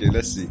first? Okay,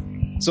 let's see.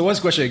 So what's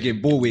the question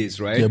again? Both ways,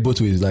 right? Yeah, both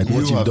ways. Like what You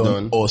you've have done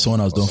done. or someone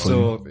has done for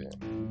you.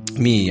 So,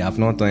 me, I've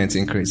not done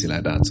anything crazy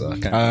like that, so I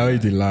can't. I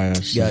already lie.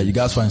 Yeah, you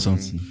guys find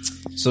something.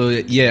 So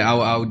yeah,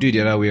 I'll do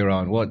the other way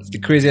around. What's the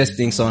craziest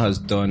thing someone has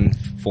done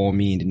for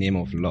me in the name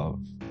of love?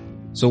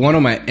 So one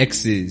of my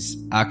exes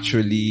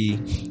actually,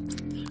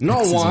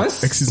 not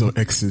once, X's on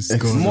X's.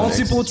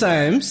 multiple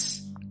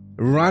times,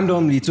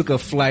 randomly took a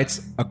flight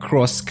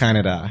across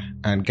Canada.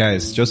 And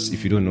guys, just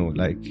if you don't know,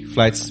 like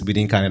flights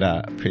within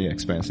Canada are pretty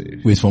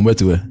expensive. Wait, from where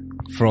to where?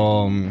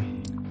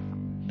 From,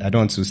 I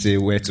don't want to say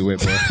where to where,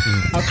 but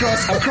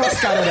across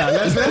Canada.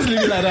 Let's leave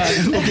it like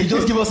that. Okay,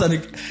 just give us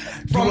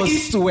From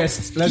east to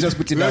west. Let's just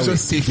put it Let's that way.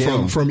 just say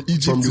from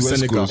Egypt From to the West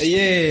Senegal. Coast.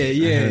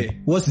 Yeah.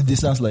 What's the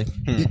distance like?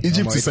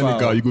 Egypt to If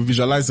Senegal, I- you go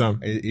visualize them.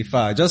 If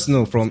I just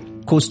know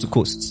from coast to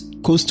coast.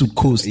 Coast to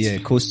coast. Yeah,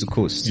 coast to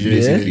coast, Yeah,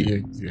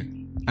 basically. yeah.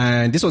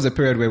 And this was a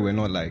period where we're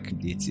not like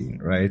dating,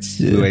 right?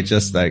 We were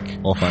just like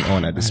off and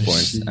on at this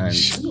point.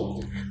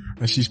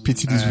 And she's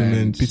pity these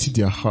women, pity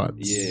their hearts.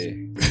 Yeah.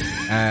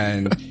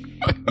 And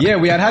yeah,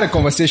 we had a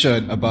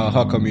conversation about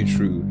her coming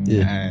through.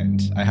 Yeah.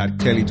 And I had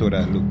clearly told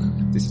her, look,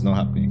 this is not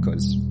happening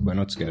because we're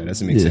not together. It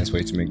doesn't make sense for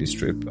you to make this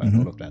trip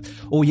and all of that.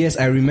 Oh yes,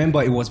 I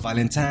remember it was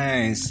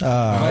Valentine's.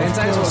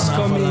 Valentine's was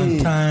coming.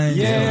 Valentine's.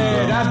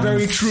 Yeah, that's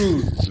very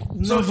true.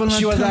 So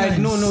she was like,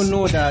 no,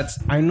 that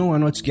I know we're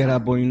not together,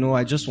 but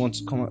I just want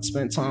to come and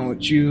spend time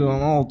with you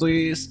and all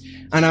this.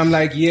 And I'm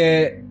like,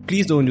 yeah,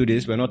 please don't do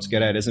this. We're not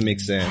together. It doesn't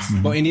make sense.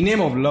 But in the name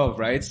of love,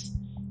 right?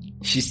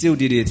 She still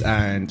did it.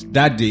 And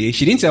that day,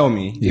 she didn't tell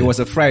me. It was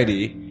a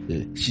Friday.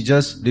 Yeah. She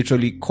just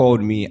literally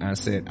called me and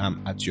said,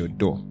 I'm at your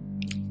door.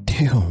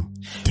 Damn.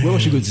 Where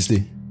was she going to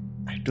stay?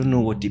 I don't know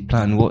what the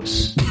plan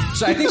was.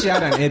 So I think she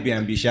had an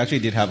Airbnb. She actually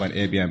did have an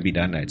Airbnb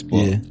that night. But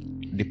Yeah.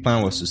 the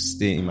plan was to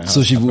stay in my house.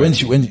 So she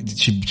apparently.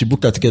 she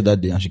booked her ticket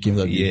that day and she came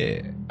that day.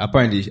 Yeah.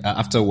 Apparently,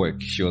 after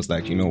work, she was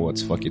like, you know what?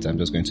 Fuck it. I'm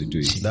just going to do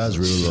it. That's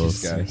real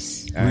love.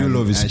 Guys. Real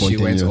love is and she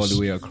spontaneous. went all the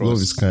way across.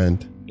 Love is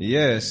kind.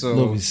 Yeah. So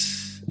Love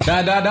is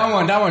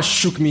that one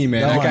shook me,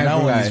 man. I can't that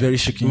one lie. is very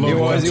shocking.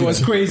 It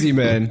was crazy,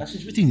 man. What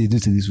do you do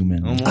to these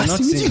women? Not What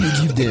do him. you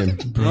give them?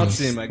 Not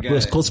him, my guy. Bro,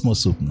 it's called small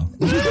soap now.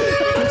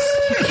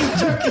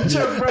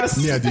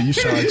 Yeah, do you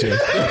shower gel?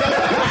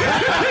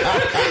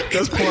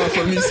 Just pour out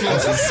for me small.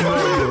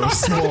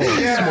 Small.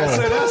 Yeah,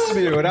 so that's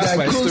me. Well, that's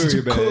my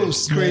story,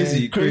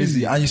 man.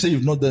 Crazy. And you say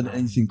you've not done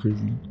anything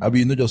crazy. I mean,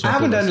 you know, just I one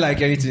haven't give done us.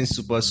 like anything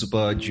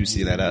super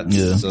juicy like that.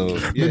 Yeah. So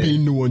yeah. Maybe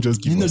no one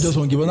just give You know, us. just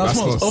one give us. That's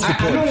That's not us. off the I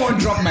pod. don't want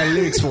to drop my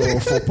lyrics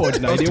for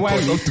pod now. They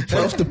want me.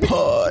 Off the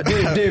pod.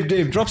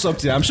 Dave, drop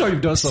something. I'm sure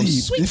you've done some See,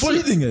 sweet. the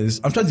funny thing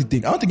is, I'm trying to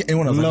think. I don't think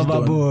anyone has actually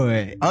done.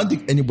 boy. I don't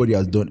think anybody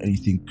has done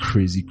anything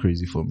crazy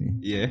for me.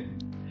 Yeah.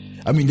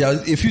 I mean, there are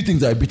a few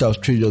things that I bit out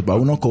strangers, but I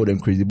will not call them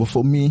crazy. But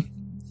for me,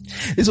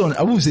 this one,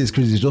 I wouldn't say it's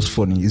crazy. It's just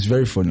funny. It's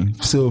very funny.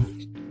 So,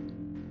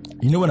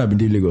 you know, when I've been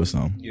dating Lagos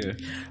now, Yeah.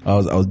 I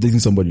was dating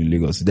somebody in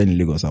Lagos. Then in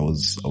Lagos, I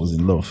was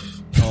in love.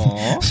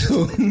 Aww.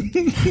 So,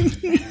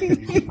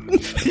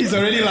 He's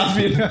already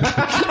laughing.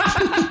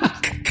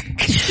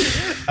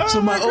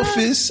 so my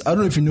office, I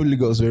don't know if you know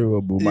Lagos very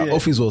well, but my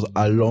office was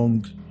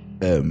along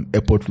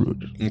Airport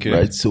Road, Okay.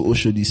 right? So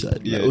Oshodi side,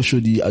 Yeah. like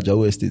Oshodi,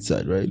 Ajawo Estate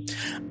side, right?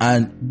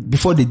 And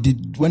before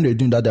when they were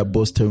doing that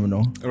bus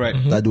terminal, Right.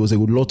 that there was a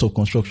lot of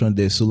construction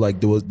there. So like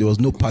there was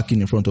no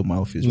parking in front of my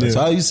office, right? Yeah. So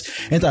I used,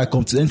 enter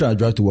I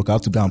drive to work, I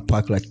have to go and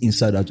park like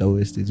inside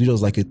Ajawo Estate, which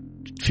was like a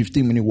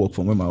 15-minute walk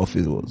from where my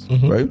office was,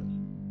 right?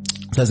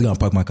 So I had to go and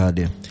park my car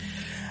there.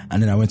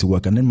 And then I went to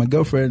work. And then my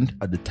girlfriend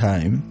at the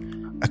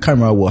time, I can't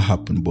remember what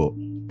happened, but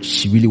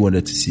she really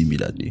wanted to see me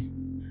that day.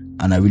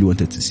 And I really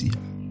wanted to see her.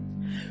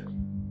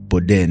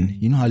 But then,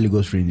 you know how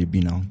Lagos rain they be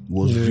now? It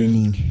was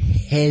raining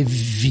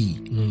heavy.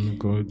 Oh my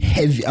God.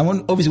 Heavy. I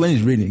mean, obviously when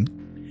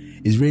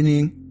it's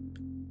raining,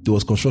 there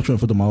was construction in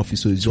front of my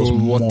office, so it's just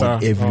water.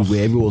 mud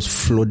everywhere. Everywhere was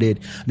flooded.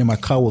 And then my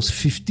car was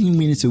 15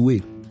 minutes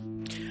away.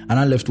 And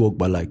I left work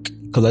by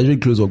cause I usually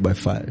close work by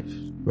 5,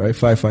 right?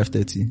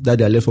 5:30. That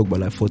day I left work by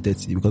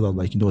 4:30 because I was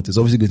like, you know what, there's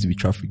obviously going to be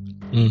traffic.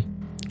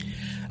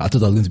 I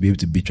thought I was going to be able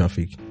to beat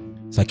traffic.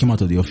 So I came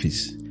out of the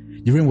office.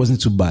 The rain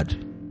wasn't too bad.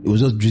 It was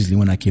just drizzling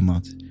when I came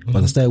out.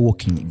 But I started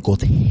walking, it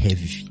got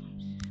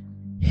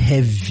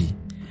heavy.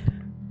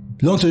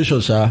 Long story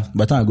short, Sha,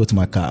 by the time I got to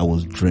my car, I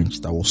was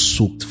drenched. I was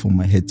soaked from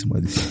my head to my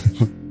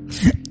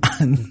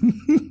and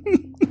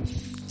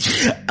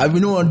I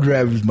mean, no one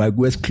drive with my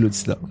wet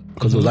clothes now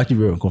because I was actually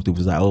very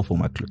uncomfortable. So I all for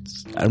my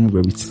clothes. I remove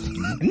everything.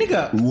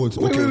 Nigga, What?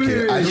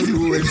 Okay. I don't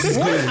know where this is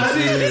going.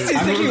 This is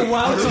taking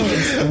wild.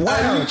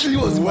 I literally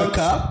was in my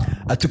car.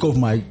 I took off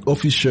my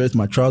office shirt,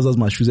 my trousers,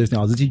 my shoes, everything.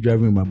 I was literally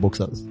driving with my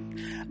boxers.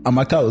 And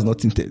my car was not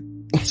tinted.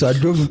 So I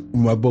drove with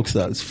my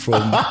boxers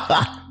from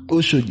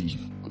Oshodi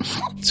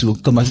to,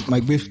 cause my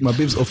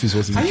babe's office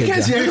was in Are you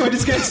guys Ikeja. hearing what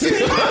this guy's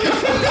saying?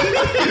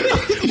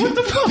 What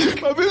the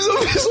fuck? My babe's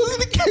office was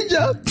in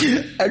Ikeja.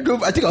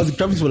 I think I was in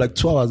traffic for like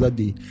 2 hours that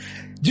day.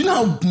 Do you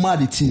know how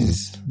mad it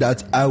is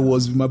that I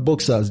was with my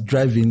boxers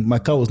driving, my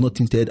car was not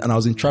tinted and I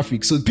was in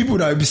traffic. So people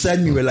that were beside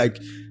me were like,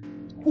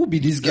 who be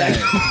this guy?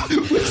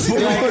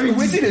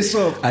 Waiting this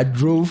up. I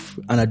drove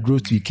to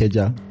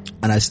Ikeja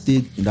and I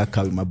stayed in that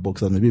car with my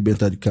boxers. My baby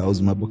entered the car, I was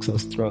in my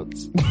boxers throughout.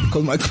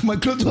 Because my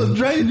clothes was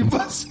dry in the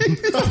bus. But you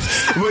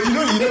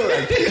know,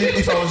 like,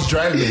 if I was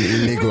driving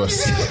in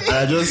Lagos and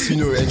I just,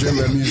 enjoy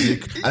my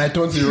music and I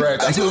turn to the right,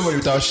 I saw somebody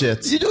without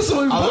shirt. You just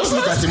saw me. I'll just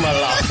look at him and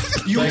laugh.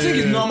 You think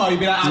it's normal, you'll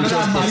be like, I'm not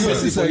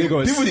person for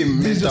Lagos. People they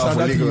mental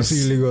for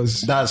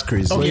Lagos. That's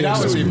crazy. Okay,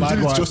 that was So a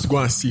bad one. just to go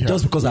and see her.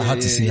 Just because I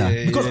had to see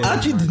her. Because I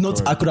actually did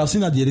not, I could have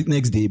seen her the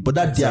next day, but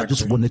that day I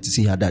just wanted to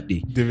see her that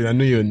day. David, I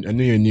know your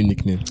new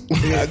nickname.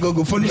 Yeah, go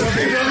funny.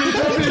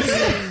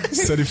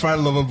 Certified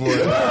lover boy.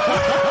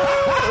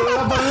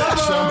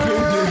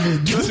 Champagne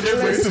David. Just wait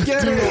for it to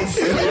team off.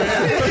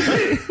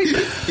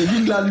 If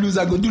England lose,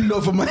 I go do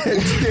love for my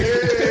head.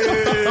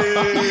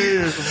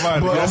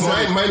 Man,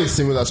 But mine is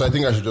similar, so I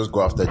think I should just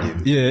go after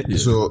David. Yeah.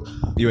 So,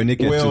 You were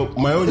naked well, too.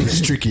 my own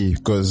is tricky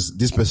because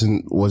this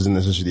person wasn't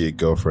necessarily a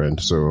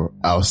girlfriend. So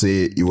I'll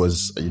say it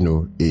was,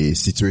 a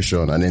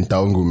situation, an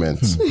entanglement.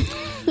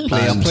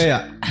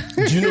 Player.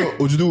 Do you know,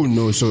 Ojudu will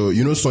know, so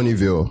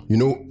Sunnyvale,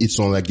 it's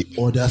on like the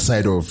other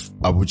side of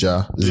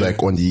Abuja. It's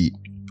like on the,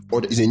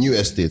 it's a new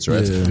estate,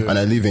 right? Yeah. And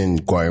I live in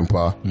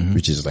Gwarimpa,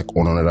 which is like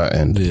on another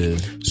end. Yeah.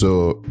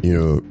 So,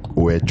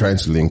 we're trying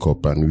to link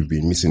up and we've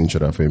been missing each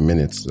other for a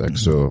minute. Like,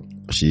 so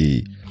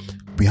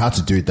we had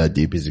to do it that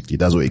day, basically.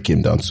 That's what it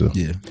came down to.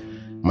 Yeah.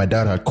 My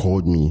dad had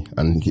called me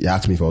and he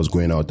asked me if I was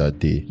going out that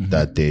day.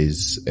 That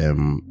days,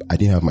 I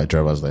didn't have my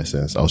driver's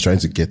license. I was trying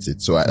to get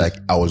it. So I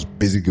was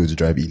basically going to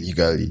drive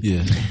illegally.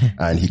 Yeah.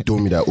 And he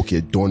told me that,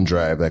 okay, don't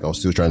drive. Like I was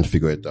still trying to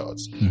figure it out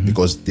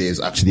because there's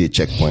actually a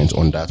checkpoint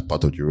on that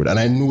part of the road. And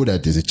I know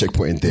that there's a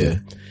checkpoint there. Yeah.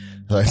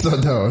 So I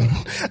sat down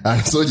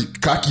and saw the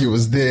khaki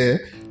was there.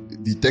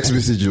 The text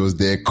message was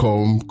there.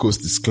 Come,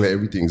 coast is clear.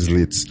 Everything's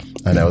lit.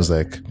 And I was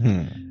like,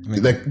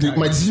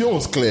 my decision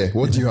was clear.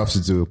 What do you have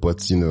to do?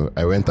 But,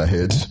 I went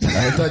ahead.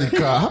 I entered the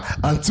car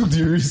and took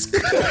the risk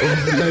of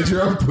the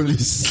Nigerian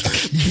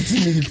police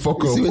beating me the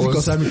fuck up.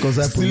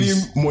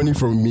 Stealing money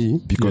from me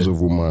because of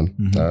woman.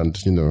 And,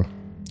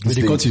 Did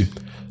they caught you?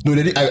 No,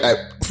 they did. I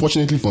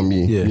fortunately for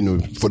me, they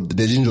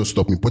didn't just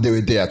stop me, but they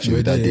were there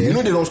actually that day.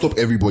 They don't stop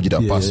everybody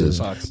that passes.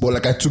 But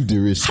like I took the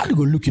risk. How do they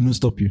go look and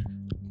stop you?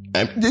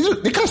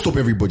 They can't stop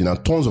everybody now.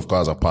 Tons of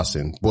cars are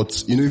passing.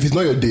 But, if it's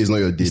not your day, it's not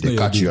your day. They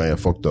catch you and you're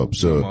fucked up.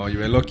 So. Oh, you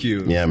were lucky.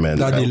 Yeah, man.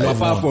 That day,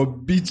 Papa for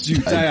beat you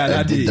tire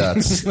that day. That.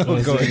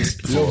 Oh, God.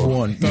 Love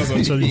one. That's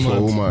actually For a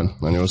mad. woman.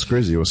 And it was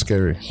crazy. It was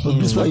scary.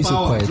 This why you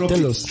so quiet.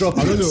 Tell us.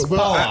 I don't know,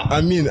 but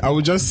I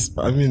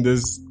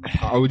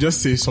would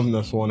just say something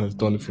that someone has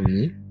done for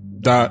me.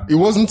 That it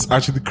wasn't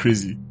actually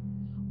crazy,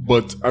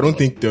 but I don't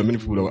think there are many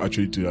people that will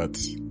actually do that,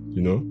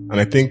 And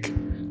I think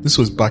this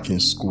was back in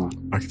school,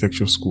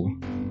 architecture school.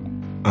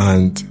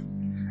 And,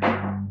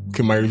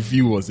 okay, my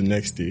review was the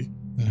next day.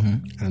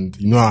 And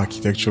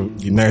architecture,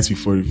 the night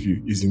before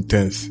review is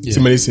intense. Yeah.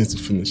 So many things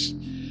to finish.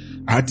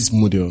 I had this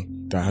model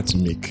that I had to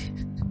make.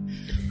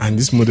 And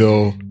this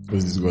model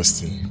was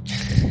disgusting.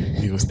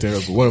 It was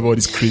terrible. One of all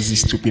these crazy,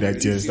 stupid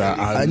ideas that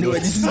I know where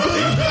this is going.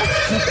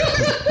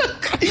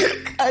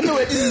 I know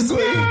where this is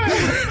going.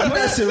 And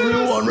that's a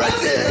real one right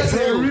there. It's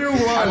a real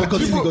one.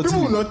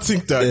 People will not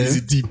think that it's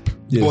deep.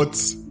 Yeah. But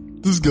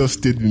this girl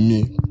stayed with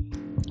me,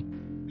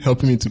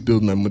 helping me to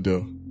build my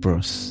model.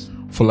 Bros.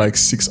 For like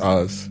 6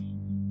 hours.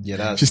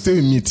 Yeah, she stayed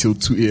with me till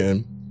 2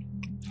 a.m.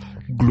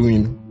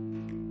 Gluing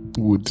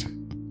wood.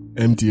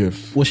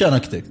 MDF. Was she an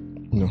architect?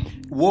 No.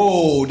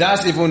 Whoa,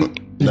 that's different.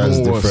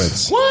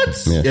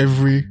 What? Yeah.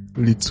 Every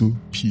little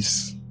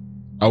piece.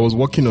 I was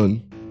working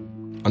on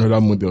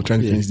another model,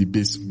 trying to finish the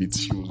base of it.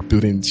 She was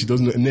building. She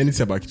doesn't know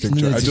anything about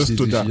architecture. I just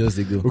told her,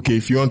 okay,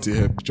 if you want to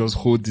help, just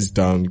hold this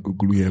down. Go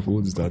glue here,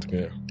 hold this down.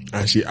 Yeah.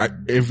 And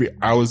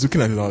I was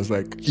looking at it. I was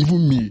like,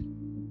 even me.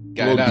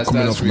 Yeah, that's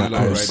really long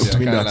right there.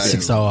 Doing that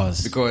 6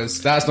 hours.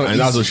 Because that's not and easy.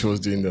 That's what she was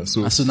doing there.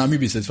 So now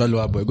maybe certified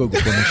lower boy. Go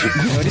punish it.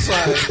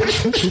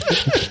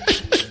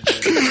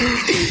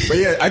 But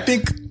yeah, I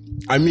think,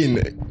 a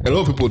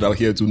lot of people that are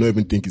here to not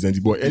even think it's empty,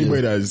 but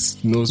anybody that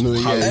knows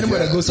anybody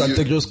that goes to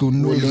architecture school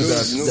knows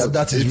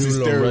that is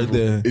real terrible. Right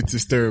there. It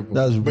is terrible.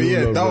 But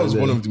yeah, that was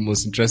right one of the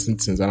most interesting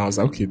things, and I was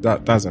like, okay,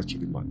 that's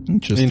actually mad.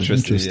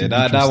 Interesting.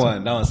 Yeah,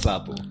 that one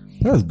slapped.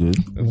 That's good.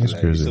 That's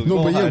crazy. So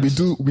No, but yeah, hard.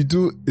 we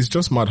do, it's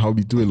just mad how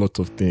we do a lot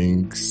of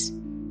things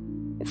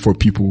for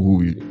people who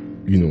we,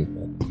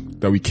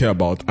 that we care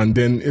about. And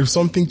then if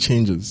something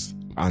changes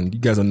and you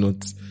guys are not,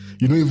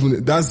 you don't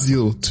even, that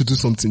zeal to do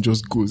something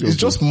just goes. It's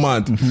just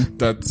mad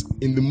that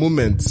in the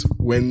moment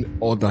when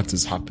all that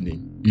is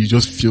happening, you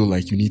just feel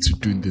like you need to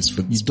do this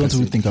for this You don't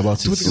person. even think about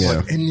Don't it. think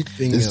about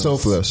anything It's else.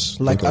 selfless.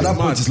 Like at that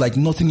point, mad. it's like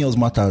nothing else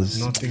matters.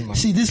 Nothing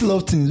matters. See, this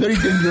love thing is very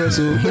dangerous.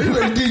 So very,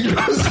 very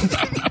dangerous.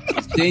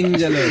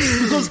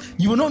 Dangerous. Because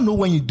you will not know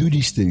when you do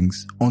these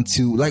things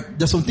until, like,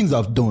 there's some things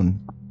I've done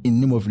in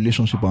the name of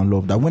relationship and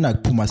love that when I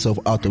put myself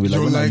out of it, like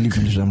You're when I like, leave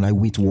relationship, I'm like,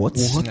 wait, what?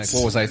 Like,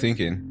 what was I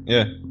thinking?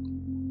 Yeah.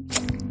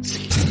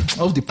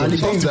 Off the point.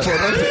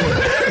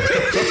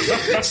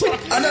 So,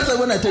 and that's like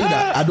when I tell you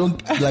that I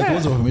don't, like,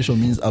 words of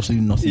affirmation means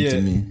absolutely nothing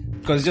to me.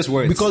 Because it's just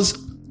words. Because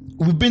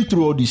we've been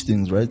through all these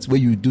things, right? Where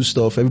you do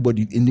stuff,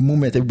 everybody, in the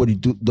moment, everybody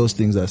does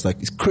things that's like,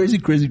 it's crazy,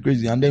 crazy,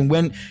 crazy. And then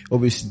when,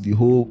 obviously, the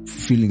whole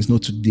feeling is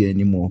not there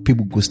anymore,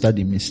 people go start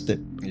a misstep.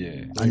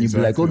 Yeah. And you'll be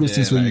like, all those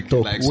things when you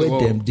talk, like, where so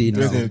them day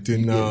now?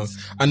 Now.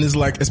 And it's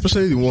like,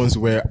 especially the ones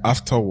where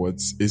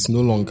afterwards, it's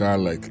no longer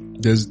like,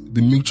 there's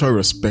the mutual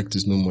respect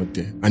is no more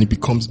there and it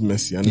becomes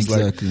messy. And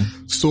Exactly. it's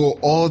like, so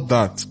all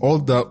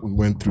that we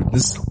went through,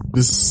 this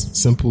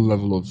simple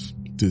level of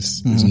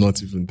this is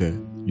not even there.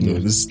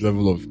 This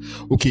level of,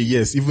 okay,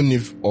 yes, even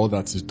if all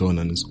that is done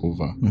and it's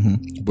over,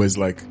 but it's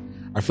like,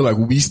 I feel like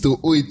we still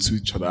owe it to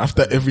each other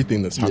after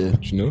everything that's happened,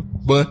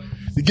 But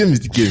the game is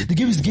the game. The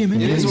game is the game,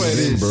 It is what it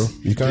is, bro.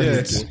 You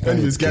can't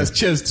Anyways, guys,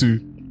 cheers to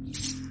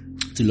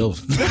To love.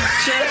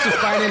 Cheers to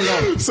finding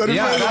love. So the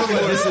Yeah, finding that's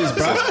love, what this is,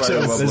 bro.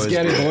 Cheers. Let's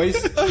get it,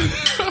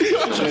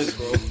 boys. Cheers,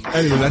 bro.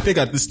 Anyways, I think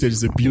at this stage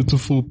is a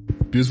beautiful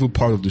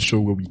part of the show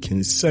where we can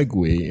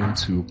segue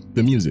into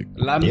the music.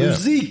 La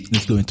musique.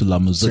 Let's go into La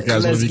Musique.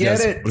 Guys, Let's get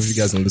it. What have you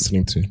guys been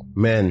listening to?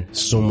 Man,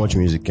 so much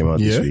music came out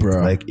this week.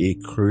 bro. Like a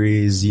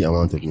crazy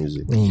amount of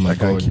music. my I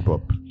can't God. keep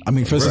up. I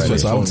mean, first and Right.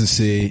 first, I want to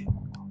say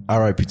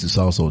RIP to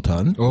South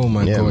Sultan. Oh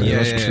my Yeah, God, man.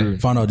 that's Yeah. true.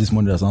 Found out this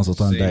morning that South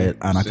Sultan Same, died,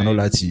 and I cannot same.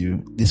 lie to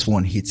you, this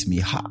one hits me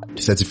hard.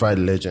 Certified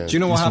legend. Do you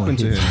know what happened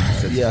to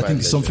him? Yeah, I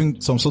think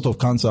some sort of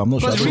cancer. I'm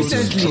not sure. I Because don't know.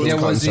 recently there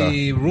was cancer.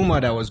 a rumor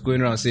that was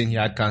going around saying he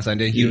had cancer, and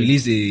then he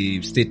released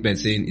a statement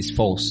saying it's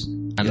false.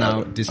 And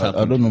now this I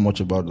happened. don't know much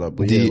about that,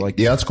 but The, yeah, like,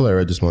 the article I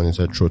read this morning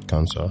said throat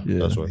cancer. Yeah.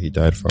 That's what he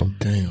died from.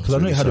 Damn. because I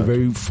know he had a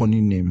very funny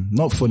name.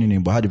 Not funny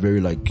name, but had a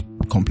very, like,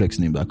 complex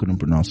name that I couldn't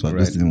pronounce, so I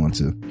just didn't want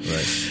to.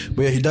 Right.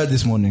 But yeah, he died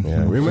this morning.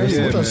 Yeah. Remember,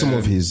 Yeah, what are man. some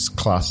of his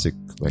classic,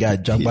 like, Yeah,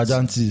 hits?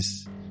 Jagbajantis.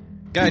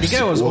 Guy, the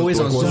guy was always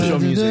on social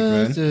music,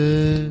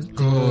 man.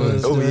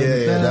 Oh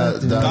yeah,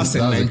 That's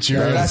in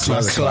Nigeria. That's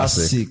That's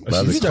classic. That's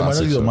a If classic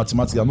Jagbajantis is song.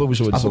 mathematics, I'm not even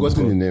sure what I've the song is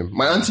forgotten the called. name.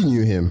 My auntie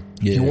knew him.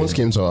 Yeah. He once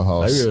came to our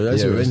house. That's when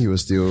serious. he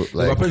was still But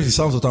like, apparently,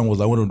 South Sultan was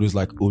like one of those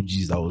like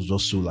OGs that was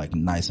just so like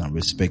nice and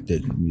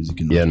respected in music.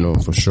 yeah, no,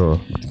 for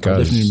sure. The guy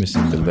definitely is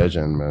missing the him.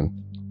 legend, man.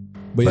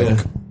 But like-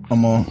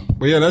 yeah,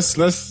 But yeah, let's.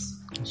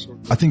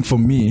 I think for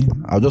me,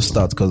 I'll just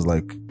start because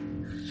like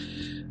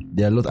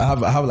there are a lot.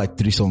 I have like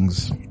 3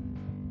 songs.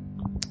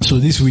 So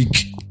this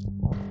week,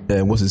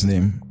 what's his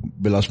name?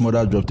 Belash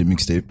Mother dropped a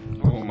mixtape.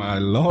 Oh my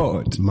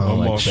lord.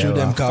 Show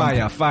them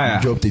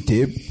Fire. dropped a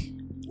tape.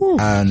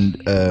 And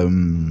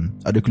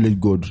Adekunle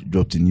Gold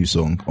dropped a new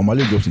song.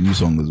 Omale dropped a new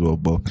song as well.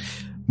 But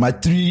my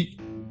 3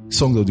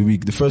 songs of the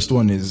week. The first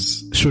one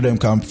is Show Them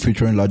Camp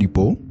featuring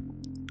Ladipo.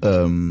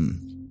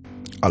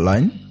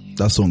 Align.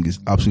 That song is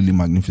absolutely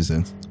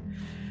magnificent.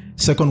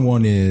 Second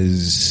one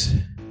is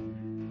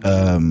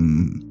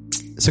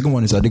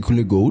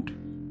Adekunle Gold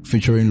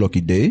featuring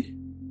Lucky Day.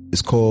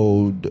 It's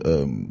called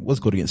what's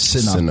it called again?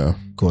 Sinner.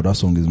 God, that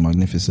song is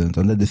magnificent.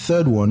 And then the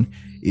third one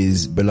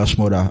is Bella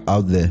Shmurda,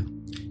 Out There.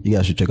 You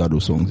guys should check out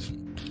those songs.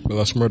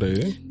 Belash Murder,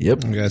 yeah?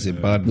 Yep. You guys a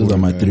bad Those boy, are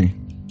my man. 3.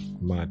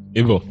 Mad.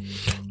 Evo.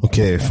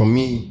 Okay, for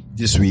me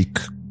this week,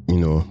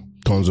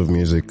 tons of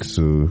music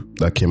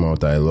that came out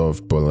that I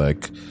loved, but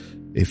like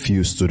a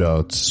few stood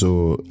out.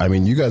 So I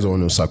mean, you guys all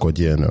know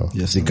Sarkodie now.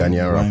 Yes, the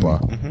Ghanaian rapper.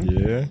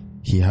 Yeah.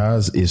 He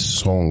has a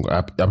song.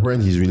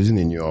 Apparently, he's releasing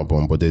a new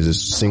album, but there's a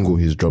single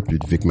he's dropped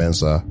with Vic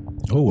Mensa.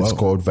 Oh, wow. It's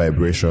called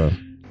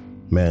Vibration.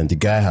 Man, the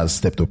guy has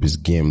stepped up his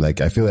game.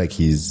 Like, I feel like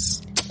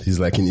he's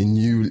like in a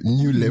new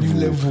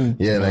level.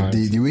 Yeah, like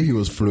the way he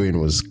was flowing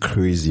was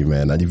crazy,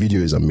 man. And the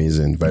video is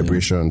amazing.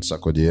 Vibration,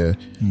 Sarkodie,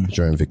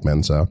 featuring Vic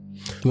Mensa.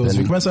 Was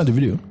Vic Mensa in the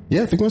video?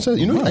 Yeah, Vic Mensa.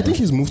 I think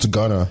he's moved to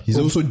Ghana. He's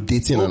also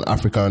dating an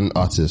African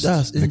artist.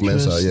 That's Vic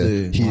Mensa. Yeah,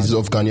 interesting. he's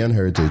of Ghanaian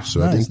heritage.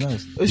 So I Nice, think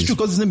nice. It's true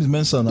because his name is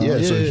Mensa now.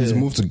 yeah, so he's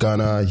moved to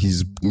Ghana.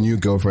 His new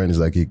girlfriend is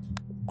like a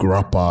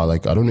rapper.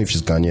 Like, I don't know if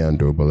she's Ghanaian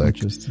though, but like,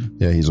 Interesting.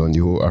 yeah, he's on the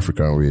whole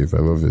African wave. I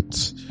love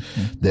it.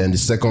 Then the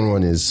second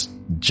one is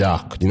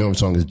Jack. You know what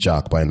song is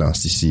Jack by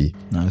Nasty C.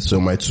 Nice. So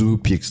my 2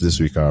 picks this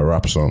week are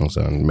rap songs,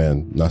 and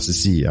man, Nasty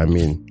C, I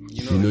mean,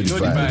 you know the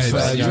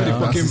vibes. You know the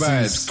fucking Nasty C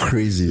vibes. is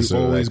crazy. It So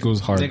always like, goes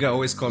hard. Nigga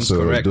always comes so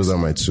correct. those are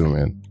my 2,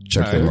 man.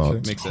 Check Ah, them okay. out.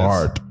 Makes sense.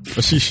 Hard.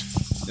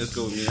 Ashish. Let's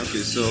go with me. Okay,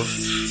 so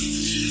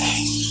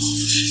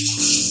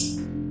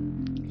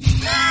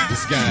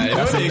This guy.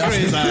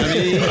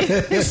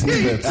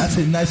 That's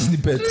a nice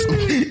snippet.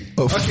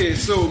 Okay,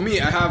 so me,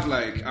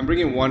 I'm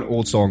bringing one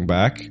old song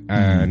back,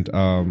 and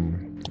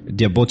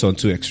they're both on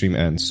two extreme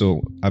ends.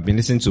 So I've been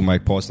listening to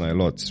Mike Posner a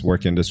lot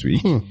working this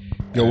week. You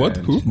know what?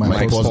 Who?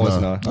 Mike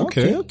Posner.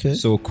 Okay.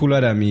 So Cooler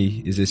Than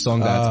Me is a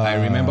song that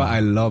I remember I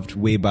loved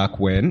way back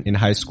when in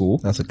high school.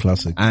 That's a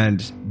classic.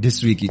 And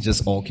this week it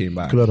just all came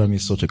back. Cooler Than Me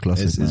is such a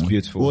classic. It's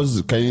beautiful.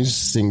 Can you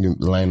sing the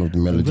line of the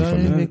melody for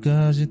me?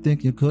 Because you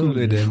think you're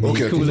cooler than me.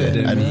 Okay.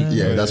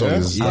 Yeah, that's what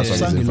is. I've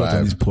sang a lot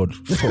on this pod.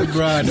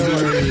 Bruh, don't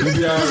worry.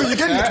 You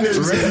get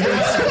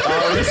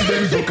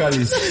resident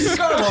vocalist.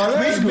 Come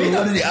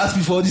on, they ask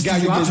me for this. Guy,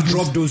 you have to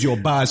drop those your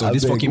bars on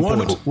this fucking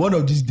pod. One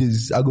of these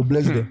days, I go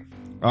bless them.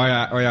 Oh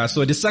yeah.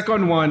 So the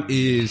second one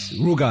is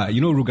Ruga.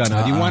 You know Ruga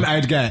now, the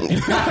one-eyed guy.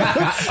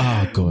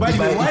 Oh God. By the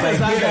way, why does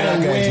that guy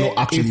is wear not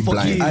actually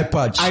blind? Eye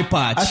patch. I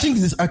think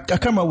this. I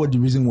can't remember what the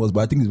reason was, but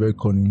I think it's very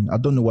corny. I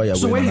don't know why you're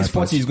So wearing when an he's eye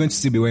patch. 40, he's going to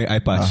still be wearing eye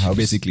patch,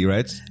 basically,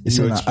 right? It's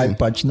an eye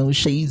patch, no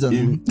shades on.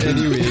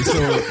 Anyway,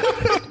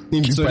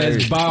 so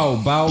there's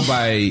Bow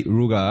by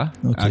Ruga.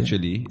 Okay.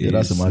 Actually, Yeah,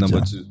 that's a match.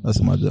 number 2. That's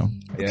a match.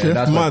 Yeah,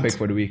 that's my Matt, pick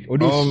for the week. I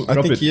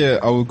think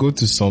I will go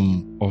to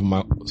some of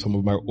my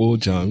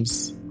old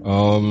jams.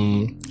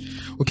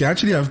 Okay, I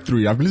actually have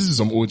 3. I've listened to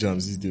some old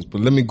jams these days, but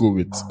let me go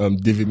with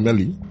David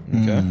Melly.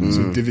 Okay,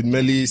 so David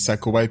Melly,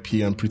 Psycho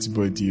YP, and Pretty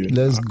Boy Dio.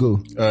 Let's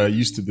go.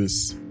 Used to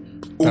this.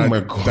 My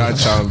God. That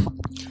jam.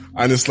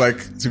 And it's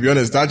like, to be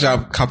honest, that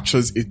jam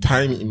captures a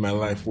time in my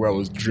life where I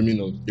was dreaming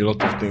of a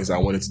lot of things I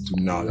wanted to do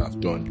now that I've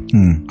done.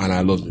 And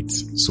I love it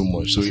so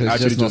much. So it it's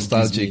actually just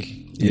nostalgic.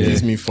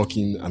 Gives me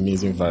fucking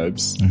amazing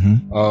vibes.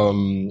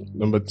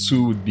 Number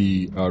 2 would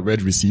be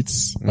Red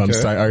Receipts.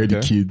 Sorry, the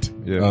Kid.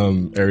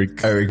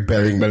 Eric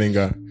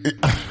Bellinger.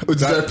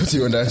 Did I put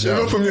you on that You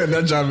know, jam? for me on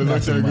that jam a long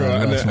time ago.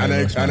 That's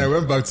mad. And I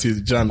went back to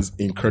his jams.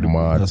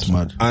 Incredible. That's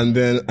mad. And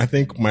then I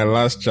think my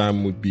last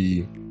jam would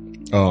be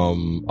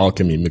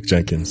Alchemy, Mick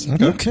Jenkins.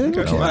 Okay.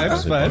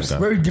 Vibes.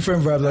 Very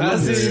different vibes. I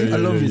love it. I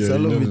love it. I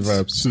love it.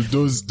 Vibes. So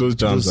those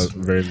jams are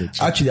very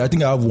rich. Actually, I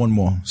think I have one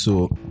more.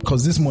 So,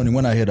 cause this morning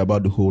when I heard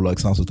about the whole like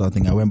Sound Sultan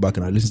thing, I went back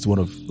and I listened to one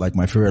of like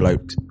my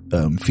favorite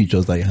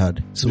features that he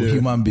had. So,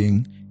 Human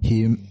Being,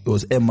 him, it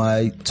was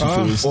MI,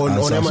 Two-Face,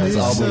 on MI's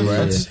album,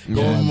 right?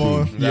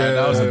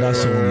 That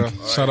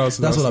song. Shout out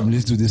to That's what I've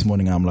listened to this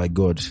morning. I'm like,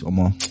 God,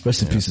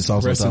 rest in peace to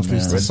Sound Sultan,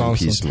 man. Rest in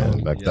peace, man.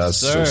 Like, that's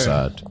so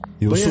sad.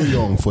 He was so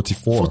young,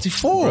 44.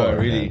 44. Bro,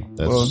 really?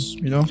 That's,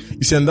 You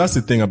see, and that's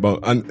the thing about,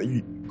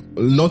 and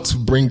not to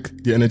bring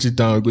the energy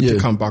down, to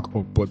come back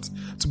up, but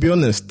to be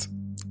honest,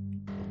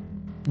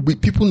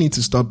 people need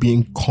to start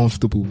being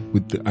comfortable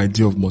with the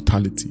idea of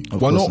mortality.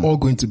 We're not all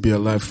going to be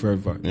alive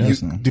forever.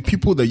 The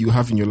people that you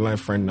have in your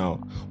life right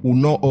now will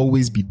not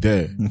always be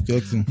there.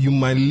 Exactly. You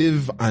might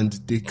live and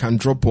they can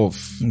drop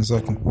off.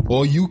 Exactly.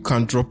 Or you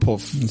can drop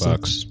off.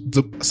 Facts.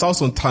 The South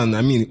Sultan,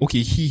 I mean,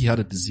 okay, he had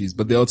a disease,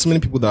 but there are so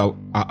many people that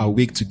are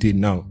awake today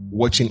now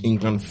watching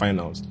England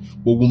finals,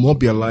 but will not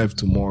be alive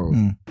tomorrow.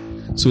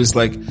 So it's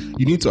like,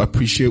 you need to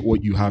appreciate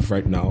what you have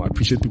right now.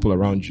 Appreciate people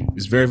around you.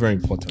 It's very, very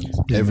important.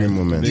 every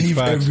moment. Live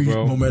facts, every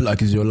bro. moment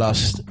like it's your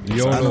last.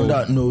 YOLO. And on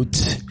that note,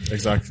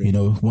 Exactly.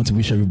 want to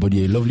wish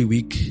everybody a lovely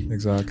week.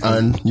 Exactly.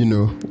 And,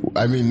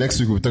 next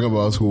week we'll talk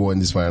about who won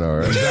this final,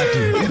 right?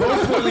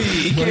 Hopefully,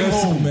 it came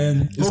home.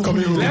 Man. It's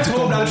coming home. Let's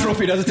hope that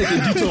trophy doesn't take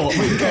a detour.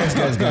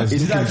 Guys.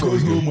 Is that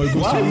goes home or goes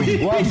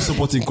home? Why are you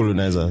supporting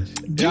colonizers?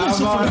 Yeah, I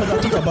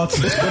talk about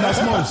it. When I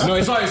small. No,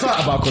 it's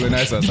not about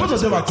colonizers. Both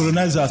of them are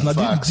colonizers. Now,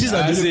 these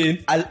are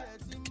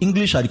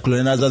English are the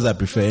colonizers I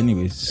prefer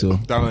anyway. So,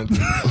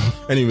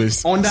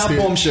 anyways, on that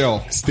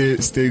bombshell, stay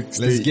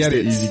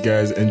easy,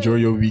 guys. Enjoy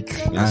your week.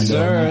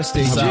 and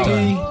stay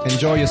jiggy.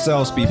 Enjoy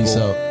yourselves, people. peace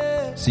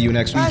out. See you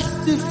next week.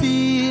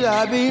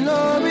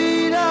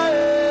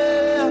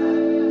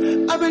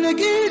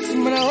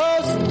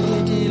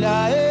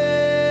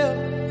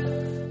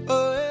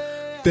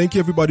 Thank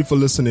you everybody for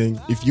listening.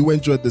 If you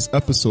enjoyed this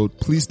episode,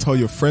 please tell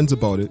your friends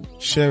about it,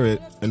 share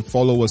it, and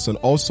follow us on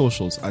all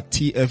socials at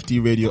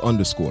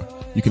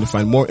TFDradio_. You can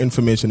find more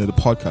information in the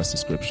podcast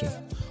description.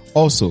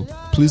 Also,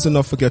 please do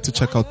not forget to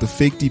check out the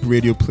Fake Deep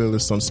Radio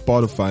playlist on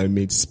Spotify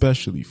made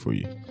specially for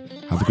you.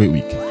 Have a great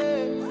week.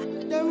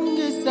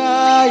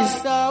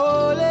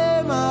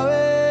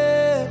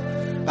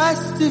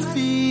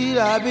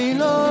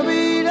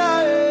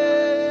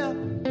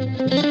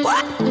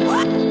 What?